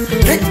here.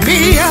 Pick me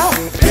up.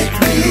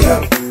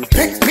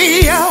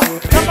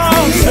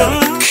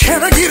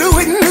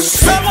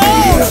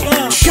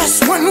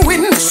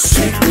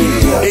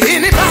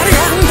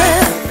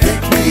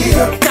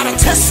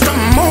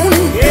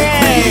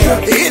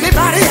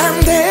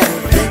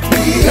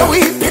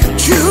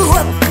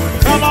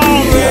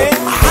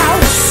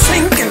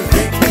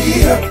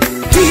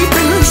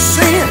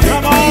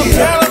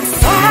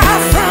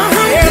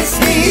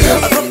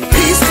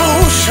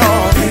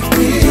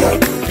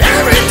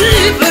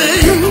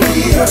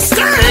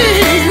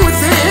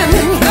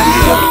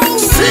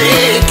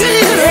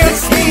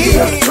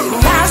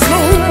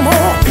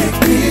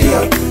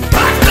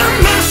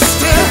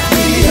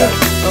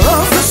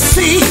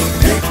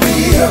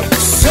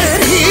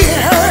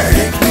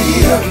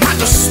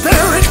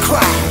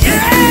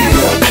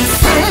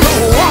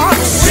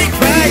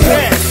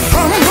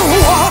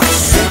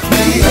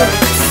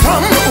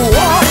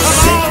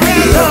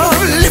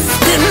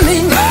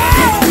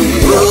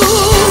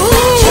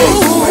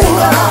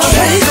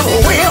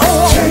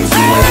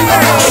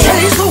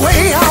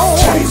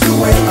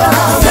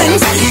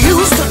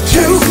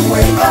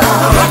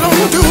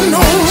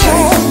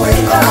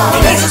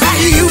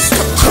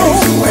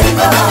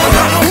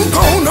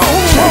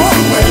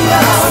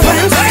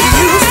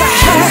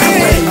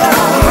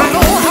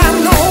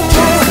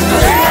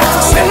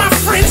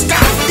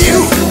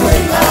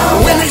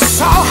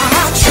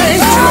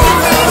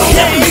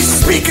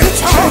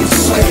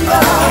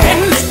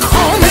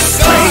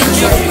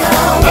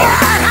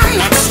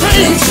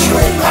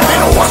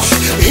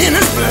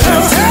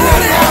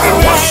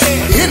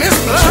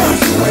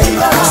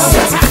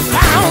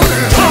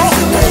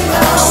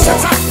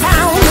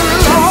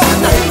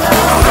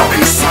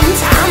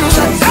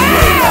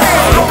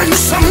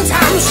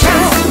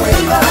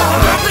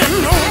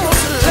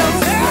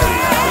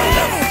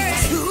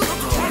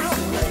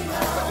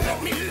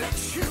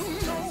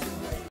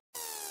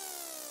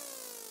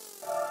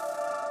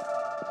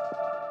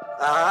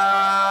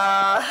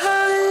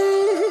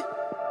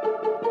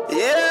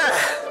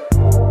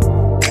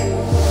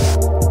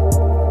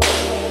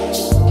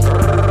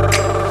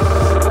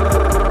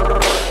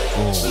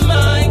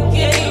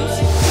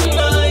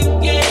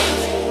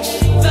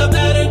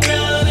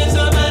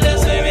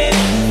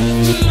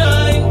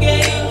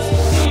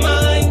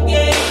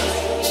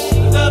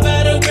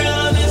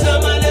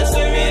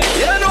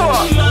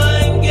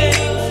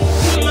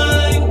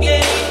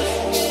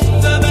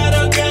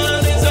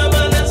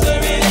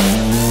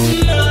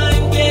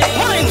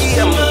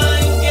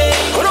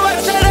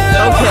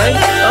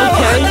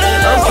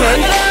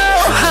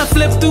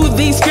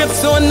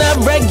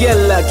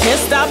 regular. Can't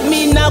stop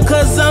me now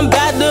cause I'm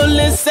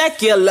battling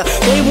secular.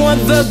 They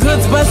want the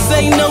goods but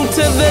say no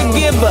to the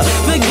giver.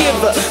 The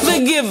giver, the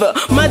giver.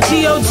 My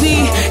G.O.D.,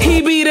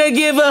 he be the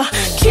giver.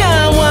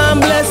 Can't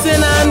want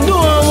blessing and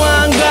doing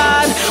one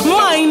God.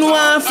 Mind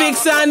one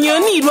fix and you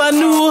need one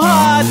new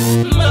heart.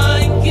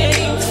 Mind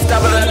games.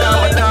 Stop it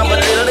down, down, but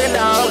little it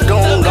down.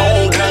 Don't,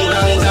 don't, down,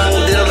 down, down,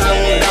 little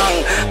down, down.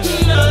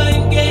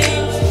 Mind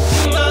games,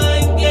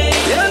 mind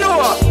games. You know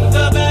what?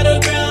 The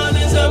battleground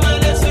is a man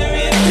that's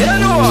real. You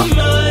know what?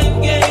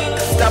 Mind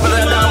games. Stop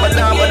it down,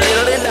 but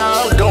little it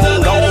down.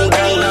 Don't, don't,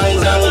 down,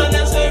 down, down.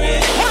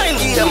 Mind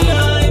game,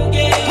 mind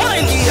game,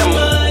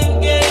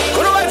 mind game.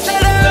 Go to work, say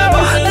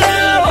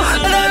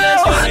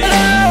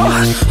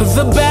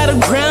the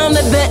battleground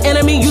that the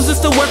enemy uses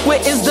to work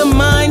with is the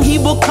mind. He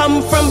will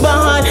come from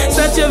behind.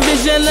 Such a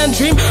vision and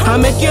dream. I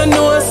make you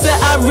know that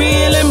I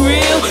real am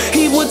real.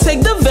 He will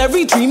take the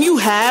very dream you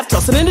have,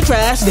 toss it in the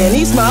trash, then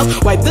he smiles,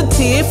 wipe the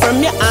tear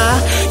from your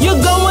eye. You're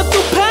going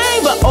through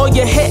pain, but all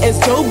you hear is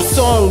Job's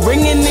song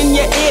ringing in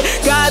your ear.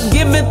 God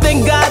give it,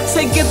 then God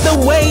take it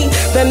away.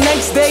 The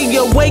next day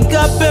you wake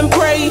up and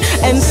pray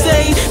and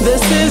say,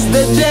 this is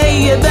the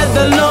day that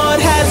the Lord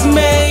has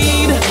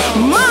made.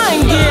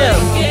 Mind game.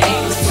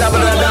 Stop it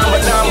down,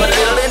 but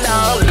little it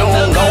down.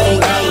 Don't, down,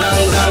 down,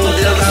 down,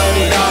 little down,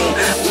 down.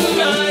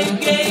 Mind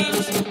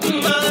games,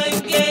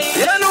 mind games.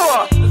 You know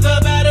what? The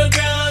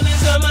battleground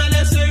is a man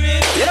that's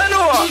real. You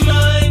know what?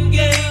 Mind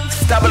games.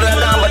 Stop it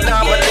down, but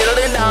little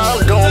it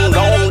down. Don't,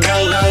 down,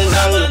 down,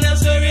 down.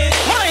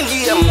 Mind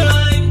game,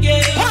 mind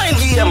game,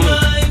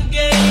 mind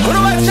game. Who do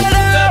I say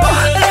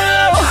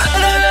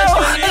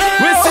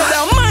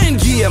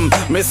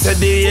me say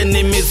the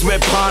enemy's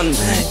weapon,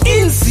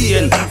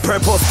 insane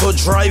purpose to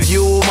drive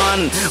you,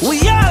 man.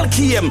 We all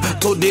came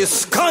to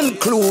this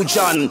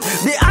conclusion.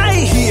 The I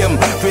him,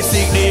 we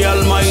seek the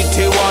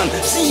Almighty One.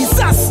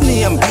 Jesus'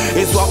 name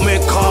is what me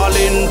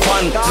calling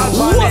pan.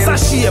 Was a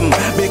shame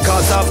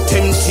because of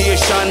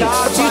temptation.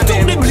 He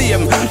took the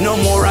blame, no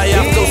more I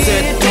have to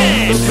say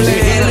damn. The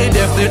heal the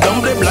deaf, the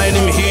dumb, the blind,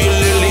 him heal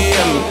the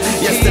lame.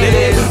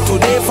 Yesterday,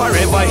 today,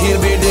 forever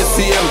he'll be the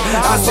same.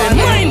 I said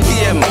mind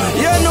game,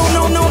 yeah, no.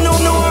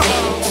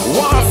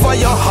 War for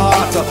your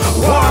heart,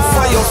 war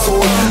for your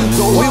soul.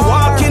 Though we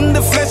walk in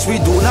the flesh, we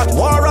do not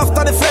war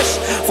after the flesh.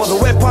 For the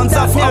weapons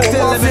of our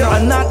warfare are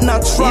not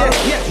natural,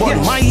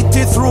 but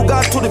mighty through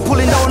God to the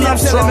pulling down of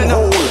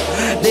stronghold.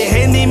 The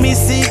enemy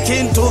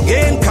seeking to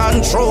gain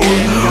control.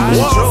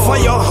 War for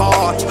your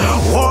heart,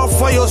 war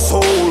for your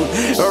soul.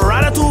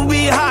 Rather to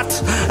be hot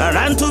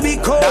than to be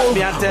cold.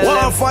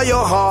 War for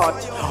your heart,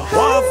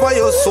 war for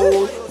your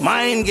soul.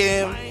 Mind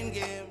game.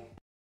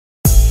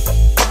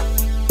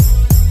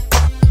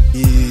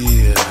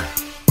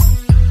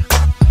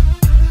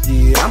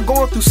 Yeah, I'm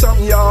going through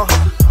something, y'all,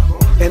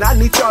 and I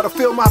need y'all to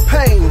feel my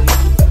pain.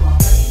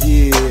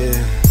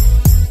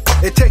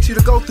 Yeah, it takes you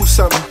to go through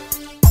something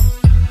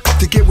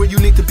to get where you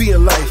need to be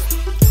in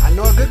life. I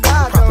know a good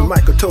guy, Prophet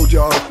Michael told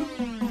y'all.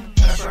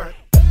 That's right.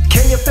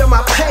 Can you feel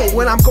my pain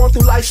when I'm going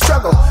through life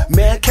struggle?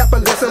 Man,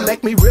 capitalism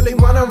make me really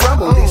wanna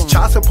rumble. These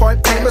child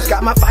support payments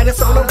got my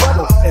finance on the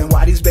rubble. And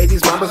why these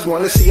babies' mamas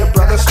wanna see a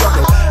brother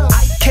struggle?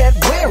 I can't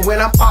win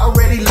when I'm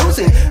already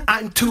losing.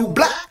 I'm too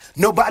black,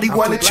 nobody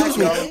wanna choose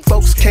me.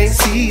 Folks can't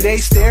see, they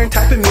staring,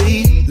 typing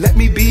me. Let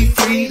me be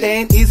free, they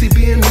ain't easy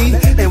being me.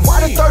 And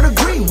why the third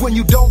degree when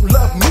you don't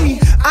love me?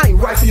 I ain't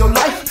right for your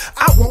life,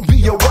 I won't be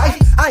your wife.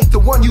 I ain't the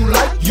one you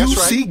like, you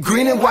see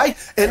green and white.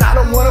 And I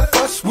don't wanna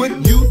fuss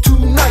with you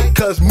tonight,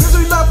 cause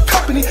misery love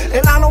company,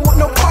 and I don't want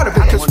no part of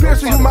it.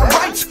 Conspiracy is my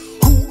rights,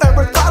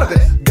 whoever thought of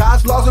it?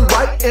 God's laws are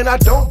right, and I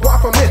don't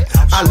borrow from it.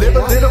 I live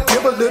a little,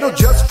 give a little,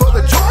 just for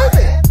the joy of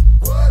it.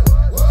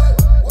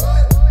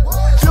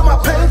 Feel my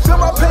pain, feel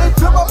my pain,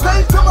 feel my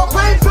pain, feel my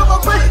pain, feel my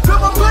pain, feel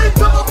my pain,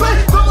 feel my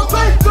pain, feel my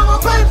pain, feel my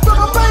pain, feel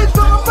my pain,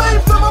 feel my pain,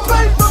 feel my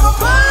pain, feel my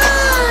pain.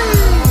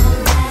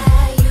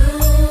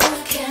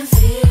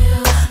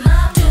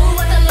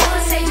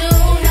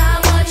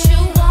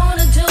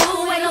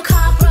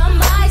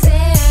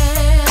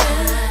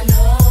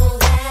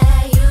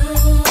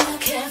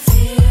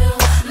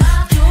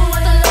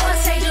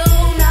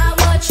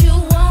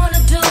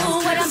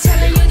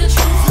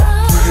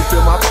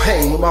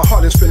 My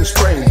heart is feeling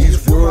strained.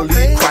 These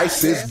worldly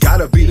crises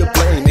gotta be to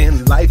blame.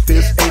 And life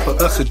is ain't for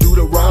us to do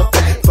the wrong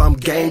thing. From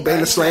gang bang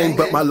to slang,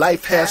 but my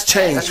life has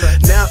changed.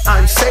 Now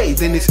I'm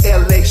saved in these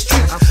LA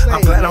streets. I'm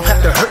glad I don't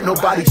have to hurt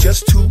nobody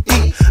just to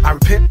eat. I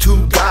repent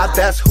to God,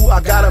 that's who I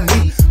gotta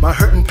meet. My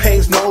hurting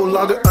pain's no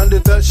longer under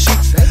the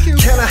sheets.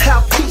 Can I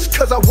have peace?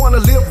 Cause I wanna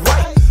live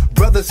right.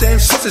 Brothers and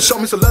sisters, show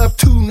me some love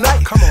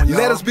tonight. Come on,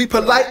 let us be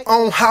polite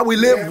on how we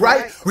live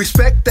right.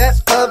 Respect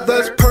that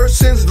other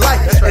person's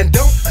life. And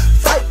don't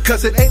fight,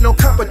 cause it ain't no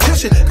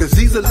competition. Cause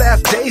these are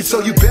last days,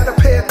 so you better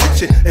pay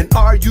attention. And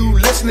are you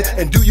listening?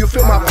 And do you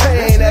feel my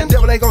pain? That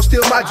devil ain't gonna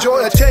steal my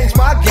joy or change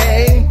my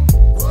game.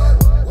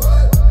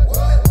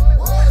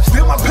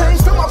 Feel my pain,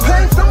 feel my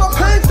pain, feel my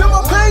pain, feel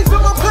my pain, feel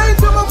my pain,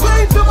 feel my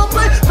pain, feel my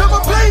pain, feel my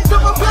pain, feel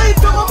my pain,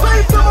 feel my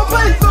pain, feel my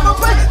pain, feel my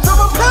pain, feel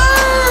my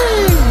pain.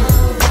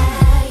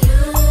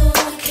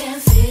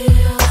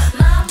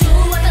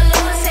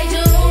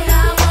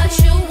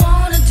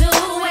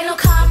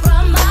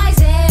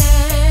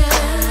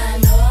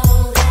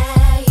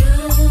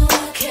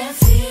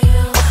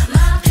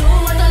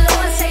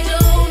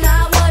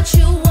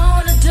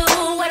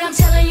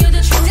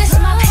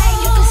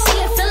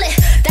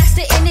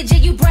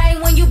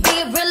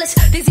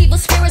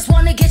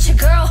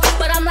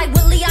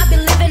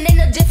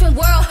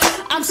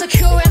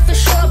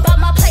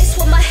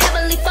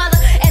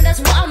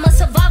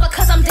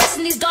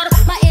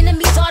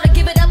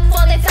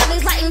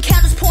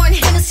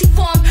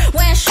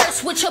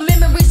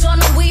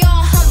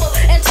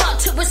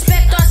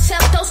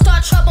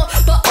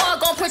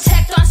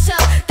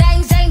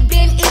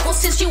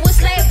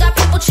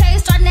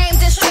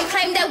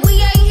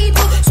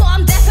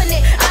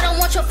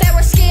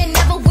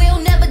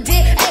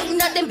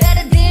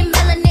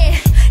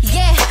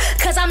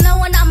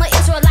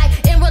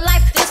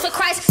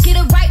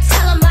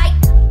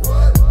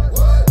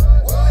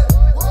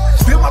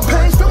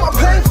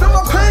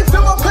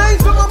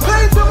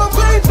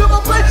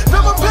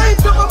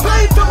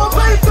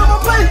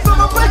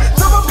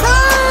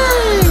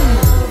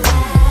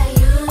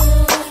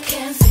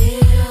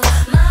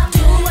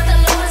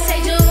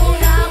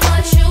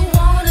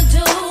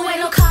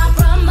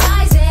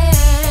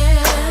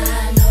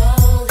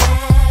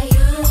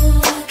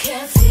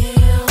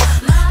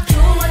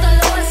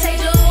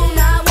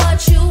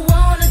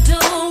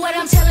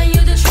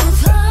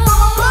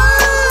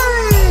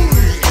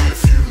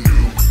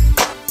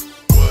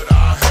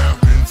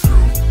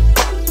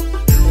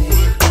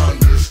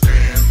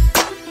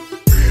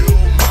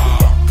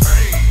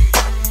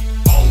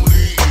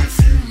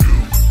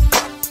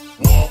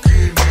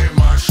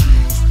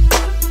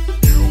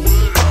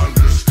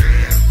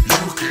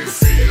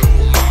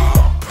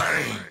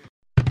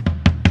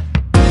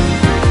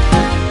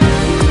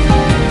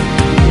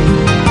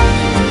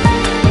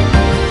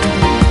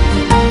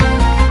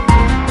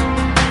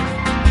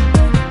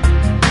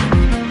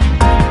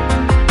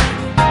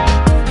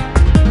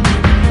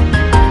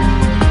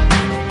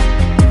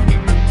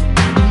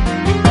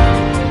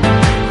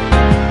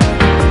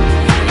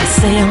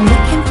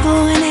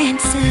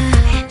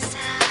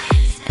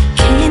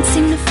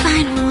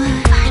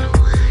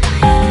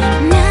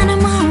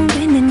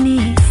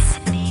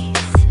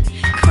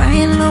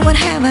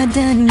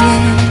 done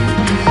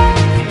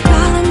yet.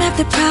 Problem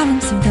after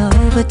problem seemed to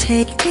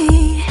overtake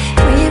me.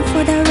 Praying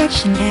for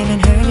direction,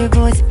 haven't heard your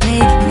voice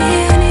lately.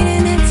 I need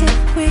an answer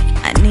quick,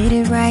 I need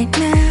it right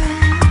now.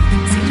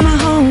 Seems my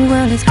whole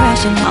world is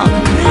crashing all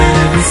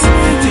around.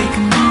 Take a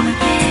moment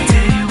to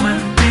tell you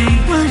one thing.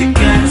 You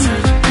gotta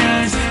search your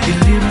past, your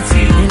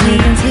liberty will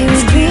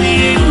bring.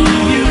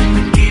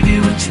 Give you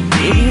what you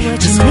need,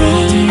 just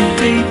hold to your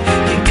faith.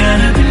 You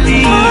gotta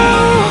believe.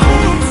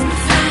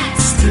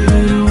 Just a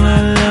little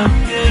while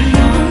longer.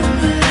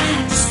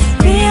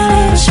 Be a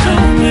little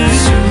stronger.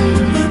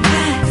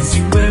 Cause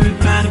you worry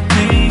about the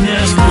pain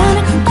that's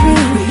gonna come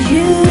through with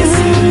you.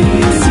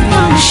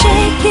 Gonna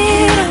shake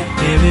it up.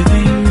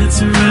 Everything that's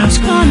around is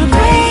gonna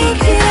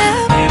break it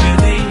up.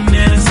 Everything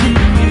that is in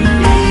you,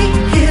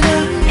 make it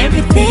up.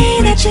 Everything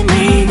that you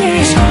need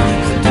is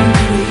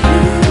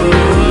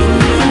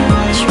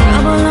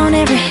trouble on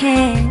every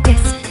hand,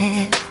 yes I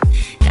have.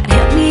 God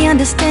help me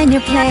understand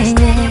your plan.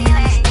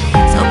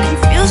 So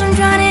confused, I'm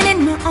drowning in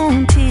my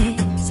own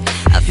tears.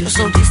 I feel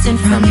so distant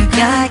from you,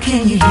 God,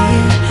 can you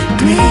hear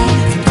me?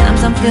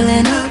 Sometimes I'm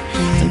feeling up,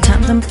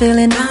 sometimes I'm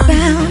feeling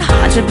down.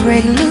 Hard to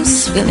break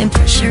loose, feeling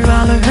pressure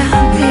all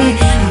around me.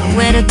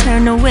 Nowhere to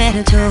turn, nowhere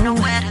to go.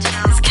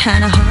 It's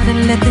kinda hard to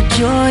let the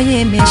joy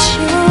in me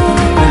show.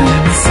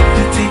 Let me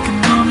simply take a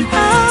moment to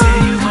tell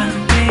you one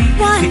thing.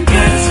 You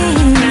gotta search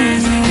your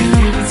past,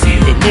 your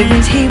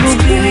liberty He will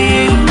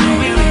bring.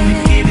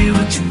 Give you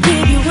what you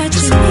need,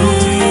 just hold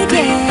to your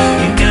faith.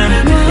 You gotta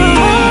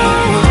believe.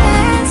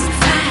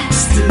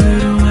 Just a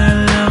little while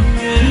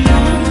longer.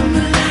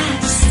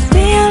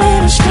 Be a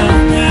little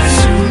stronger.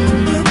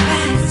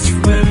 You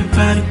worry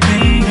about a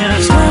thing.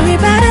 Worry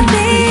about a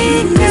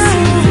thing.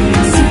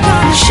 You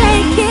gonna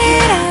shake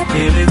it up.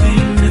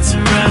 Everything that's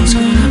around is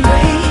gonna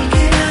break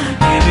it up.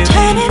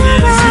 Turn it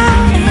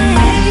around.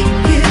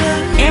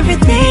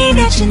 Everything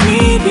that you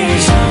need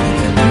is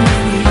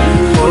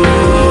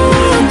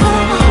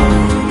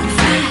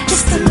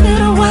just a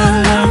little while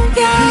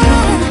longer.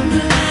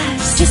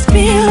 Just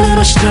be a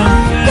little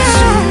stronger.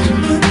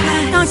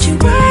 Don't you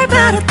worry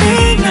about a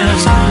thing.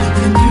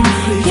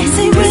 Yes,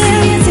 he will.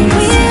 Yes, he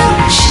will.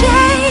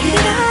 Shake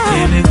it up.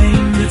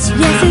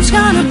 Yes, he's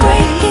gonna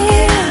break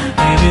it up.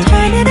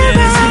 Turn it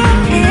around.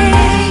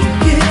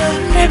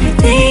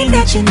 Everything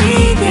that you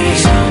need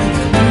is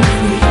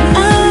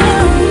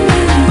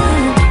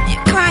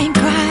you're crying,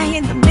 crying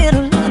in the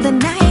middle of the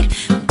night.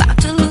 About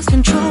to lose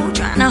control,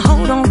 trying to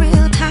hold on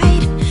real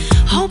tight.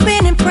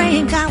 Hoping and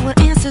praying God will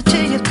answer to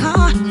your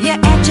call. You're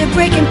at your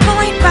breaking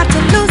point, about to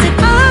lose it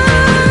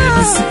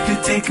all. Simply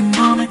take a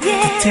moment to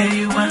tell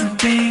you one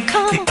thing.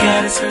 You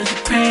gotta search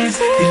your past,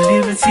 your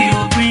liberty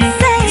will bring.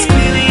 It's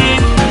really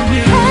in the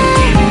will.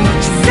 Give you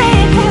what you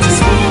need,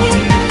 just hold to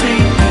your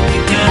faith.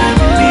 You gotta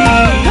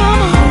believe.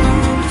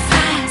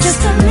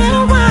 Just a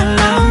little while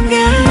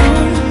longer.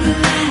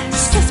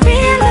 Just be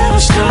a little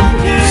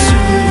stronger.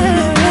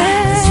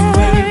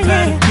 Worry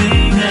about a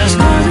thing.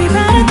 Worry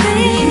about a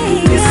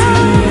thing.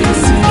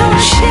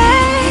 Don't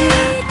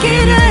shake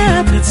it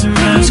up.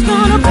 He's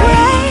gonna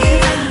break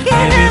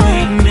it up.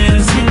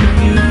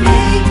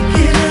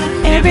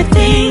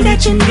 Everything that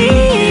you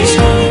need.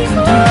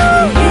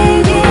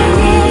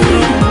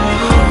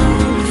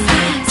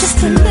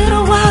 Just a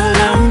little while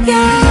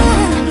longer.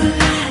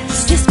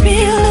 Just be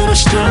a little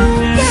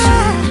stronger.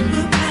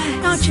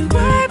 Don't you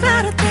worry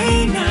about a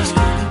thing.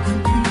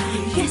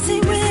 Yes, he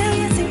will.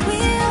 Yes, he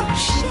will.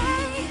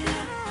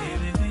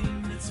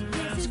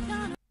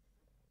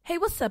 Hey,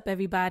 what's up,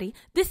 everybody?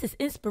 This is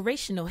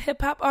inspirational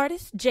hip-hop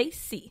artist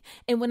JC,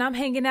 and when I'm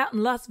hanging out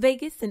in Las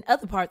Vegas and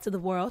other parts of the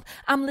world,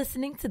 I'm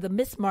listening to the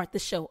Miss Martha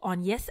Show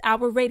on Yes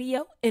Our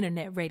Radio,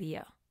 Internet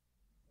Radio.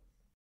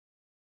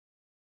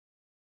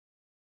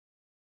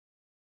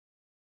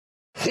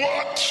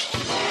 What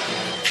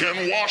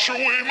can wash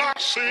away my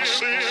sin?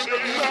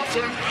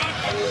 Nothing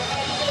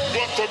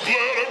but the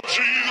blood of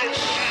Jesus.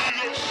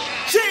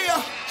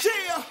 Gia,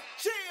 Gia,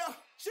 Gia,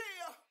 Gia,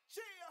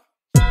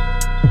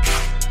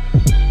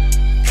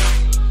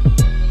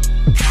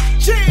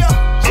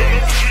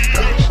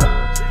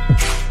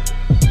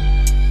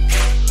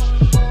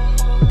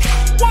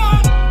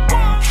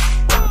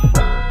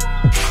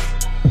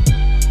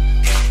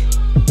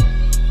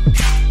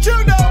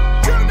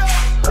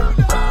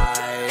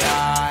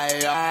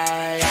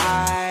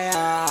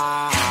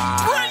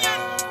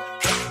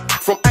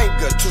 From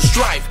anger to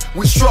strife,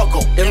 we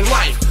struggle in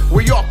life.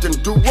 We often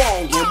do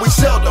wrong and we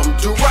seldom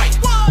do right.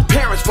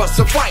 Parents fuss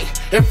and fight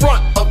in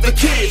front of the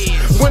kids.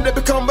 When they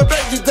become a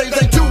baby, they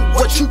do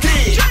what you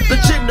did. The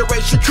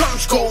generation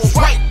curse goes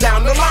right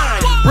down the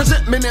line.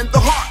 Resentment in the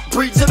heart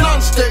breeds an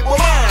unstable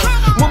mind.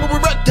 When we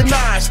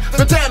recognize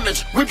the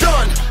damage we've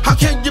done, how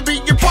can you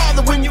be your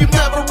father when you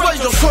never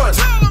raised your son?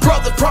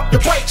 Brother, pump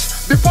your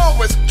brakes before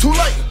it's too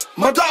late.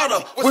 My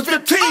daughter was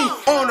 15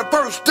 on the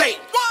first date.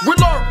 We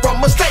learn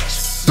from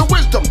mistakes, the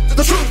wisdom,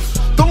 the truth.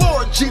 The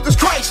Lord Jesus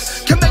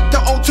Christ can make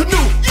the old to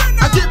new.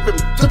 I give him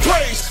the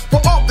praise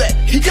for all that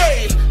he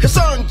gave. His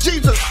son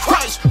Jesus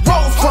Christ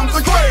rose from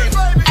the grave.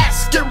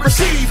 Ask and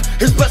receive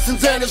his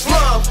blessings and his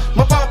love.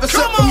 My father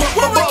set them up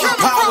above.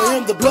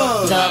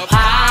 blood. The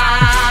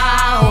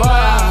power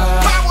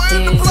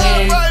in the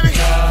blood, baby.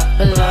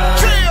 The blood.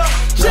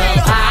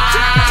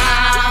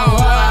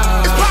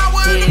 The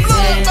power is in the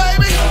blood,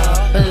 baby.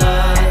 The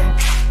blood.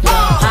 The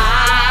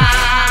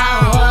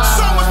power.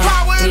 So much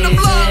power in the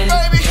blood,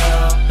 baby.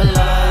 The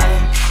blood.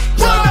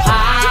 The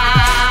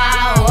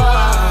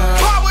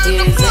power in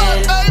the blood,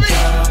 baby.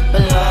 The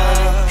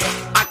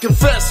blood. I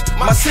confess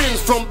my sins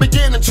from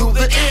beginning to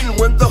the end.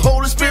 When the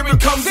Holy Spirit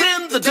comes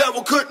in, the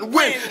devil couldn't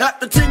win.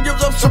 After 10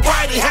 years of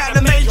sobriety, had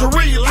a major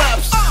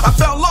relapse. I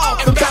fell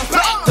off and bounced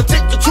back,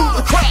 addicted to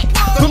the crack.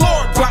 The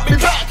Lord brought me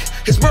back,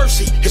 His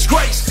mercy, His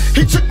grace.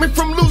 He took me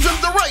from losing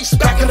the race,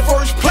 back in the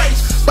first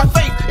place. By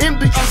faith in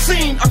the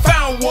unseen, I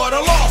found what I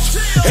lost.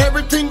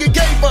 Everything He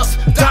gave us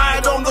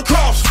died on the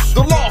cross.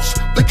 The loss,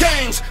 the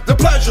gains, the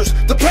pleasures,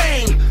 the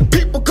pain.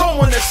 People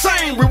going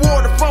insane,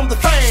 rewarded from the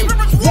fame.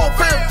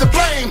 Warfare to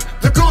blame,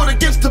 the good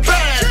against the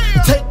bad.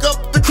 Take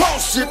up the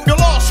cross if you're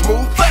lost,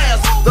 move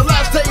fast. The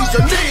last days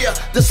are near,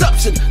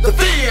 deception, the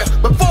fear.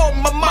 Before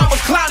my mind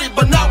was cloudy,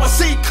 but now I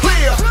see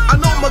clear. I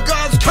know my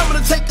God's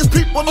coming to take His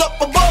people up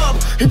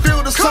above. He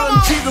filled His Son,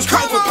 Jesus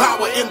Christ, with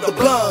power in the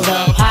blood.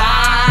 The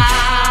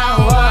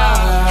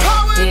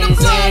power in the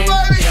blood,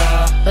 baby.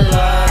 The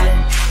blood.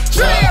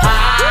 The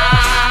power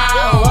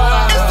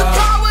is the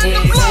power in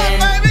the blood,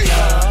 baby.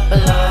 The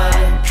blood.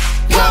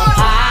 The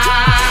power.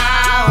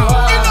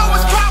 You know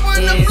it's power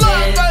in the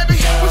blood, baby.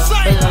 We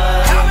say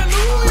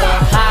hallelujah. The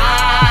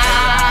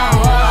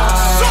power.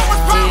 So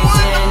much power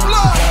in the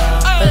blood.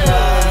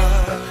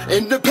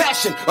 In the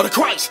passion of the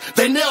Christ,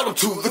 they nailed Him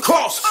to the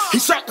cross. He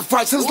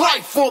sacrificed His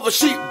life for the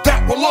sheep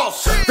that were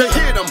lost. They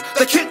hit Him,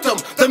 they kicked Him,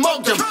 they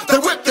mugged Him, they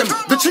whipped Him.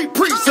 The chief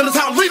priests and the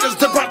town leaders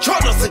that brought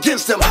charges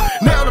against Him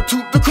nailed Him to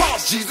the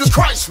cross. Jesus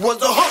Christ was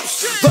the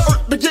host. The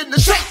earth began to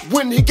shake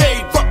when He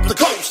gave up the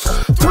ghost.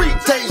 3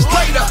 days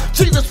later,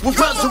 Jesus was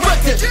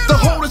resurrected. The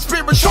Holy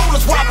Spirit showed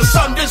us why the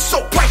Son is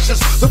so precious.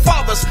 The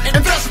Father's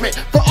investment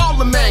for all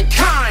of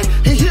mankind.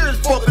 He hears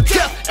for the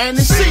deaf and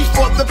He sees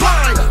for the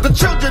blind. The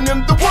children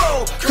in the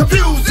world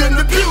confused and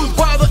abused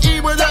by the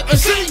evil that they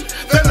see.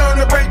 They learn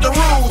to break the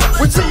rules.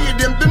 We see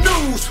it in the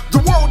news. The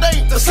world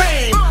ain't the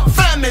same.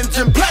 Famines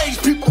and plagues,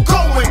 people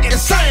going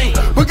insane.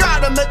 We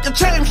gotta make a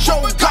change,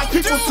 show God's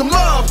people some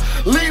love.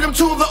 Lead them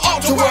to the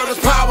altar where there's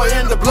power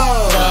in the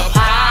blood. The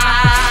power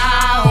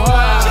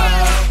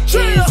is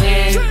in the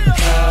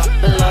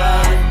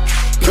blood.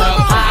 The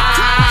power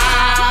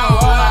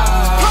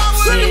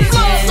is in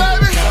the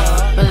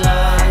blood.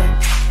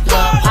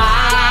 The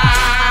power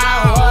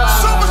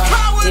so much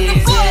power in the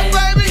blood,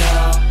 baby.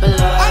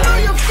 I know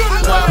you feel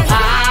it, baby.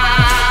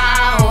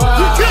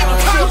 You get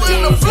power in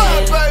the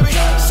blood, baby.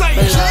 Say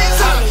Jesus.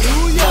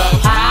 Hallelujah.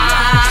 The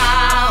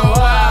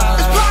power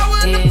is power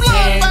in the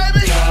blood,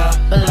 baby.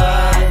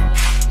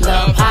 The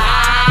power.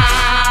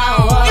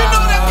 You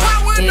know that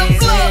power in the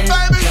blood,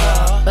 baby.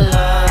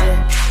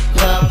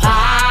 The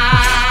power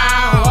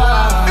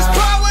is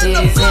power in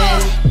the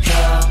blood.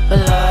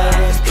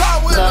 It's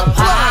power in the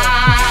blood.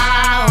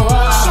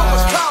 So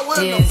much power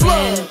in the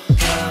blood.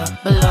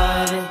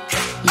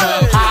 The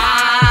power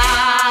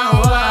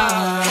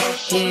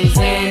is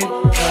in the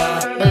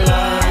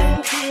blood.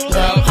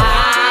 The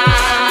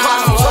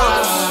power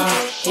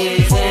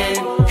is in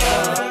the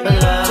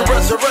blood. To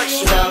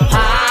resurrection. The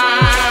power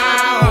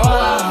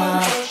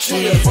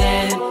is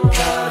in the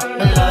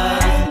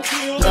blood.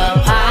 The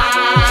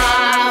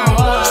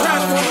power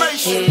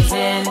Transformation. is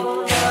in the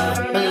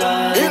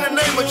blood. In the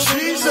name of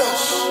Jesus.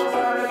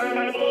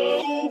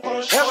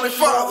 Heavenly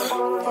Father,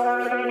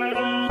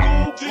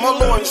 my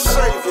Lord and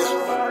Savior,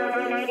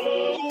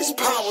 it's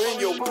power in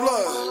your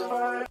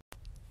blood.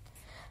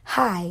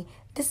 Hi,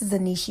 this is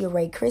Anisha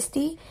Ray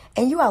Christie,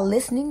 and you are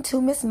listening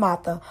to Miss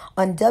Martha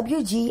on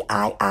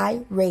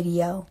WGII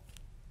Radio.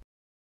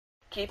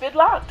 Keep it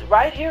locked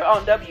right here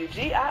on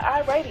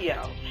WGII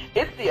Radio.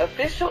 It's the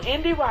official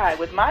indie ride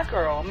with my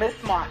girl, Miss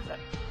Martha.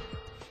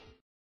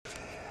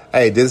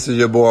 Hey, this is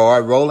your boy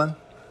Art Rowland,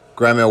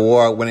 Grammy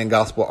Award-winning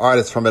gospel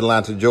artist from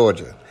Atlanta,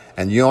 Georgia.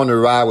 And you're on the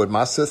ride with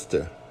my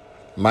sister,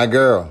 my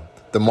girl,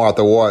 the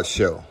Martha Ward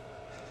Show.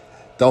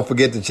 Don't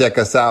forget to check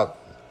us out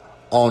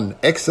on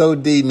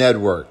XOD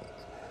Network,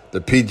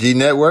 the PG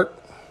Network,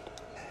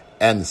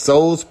 and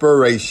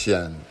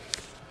Soulspiration.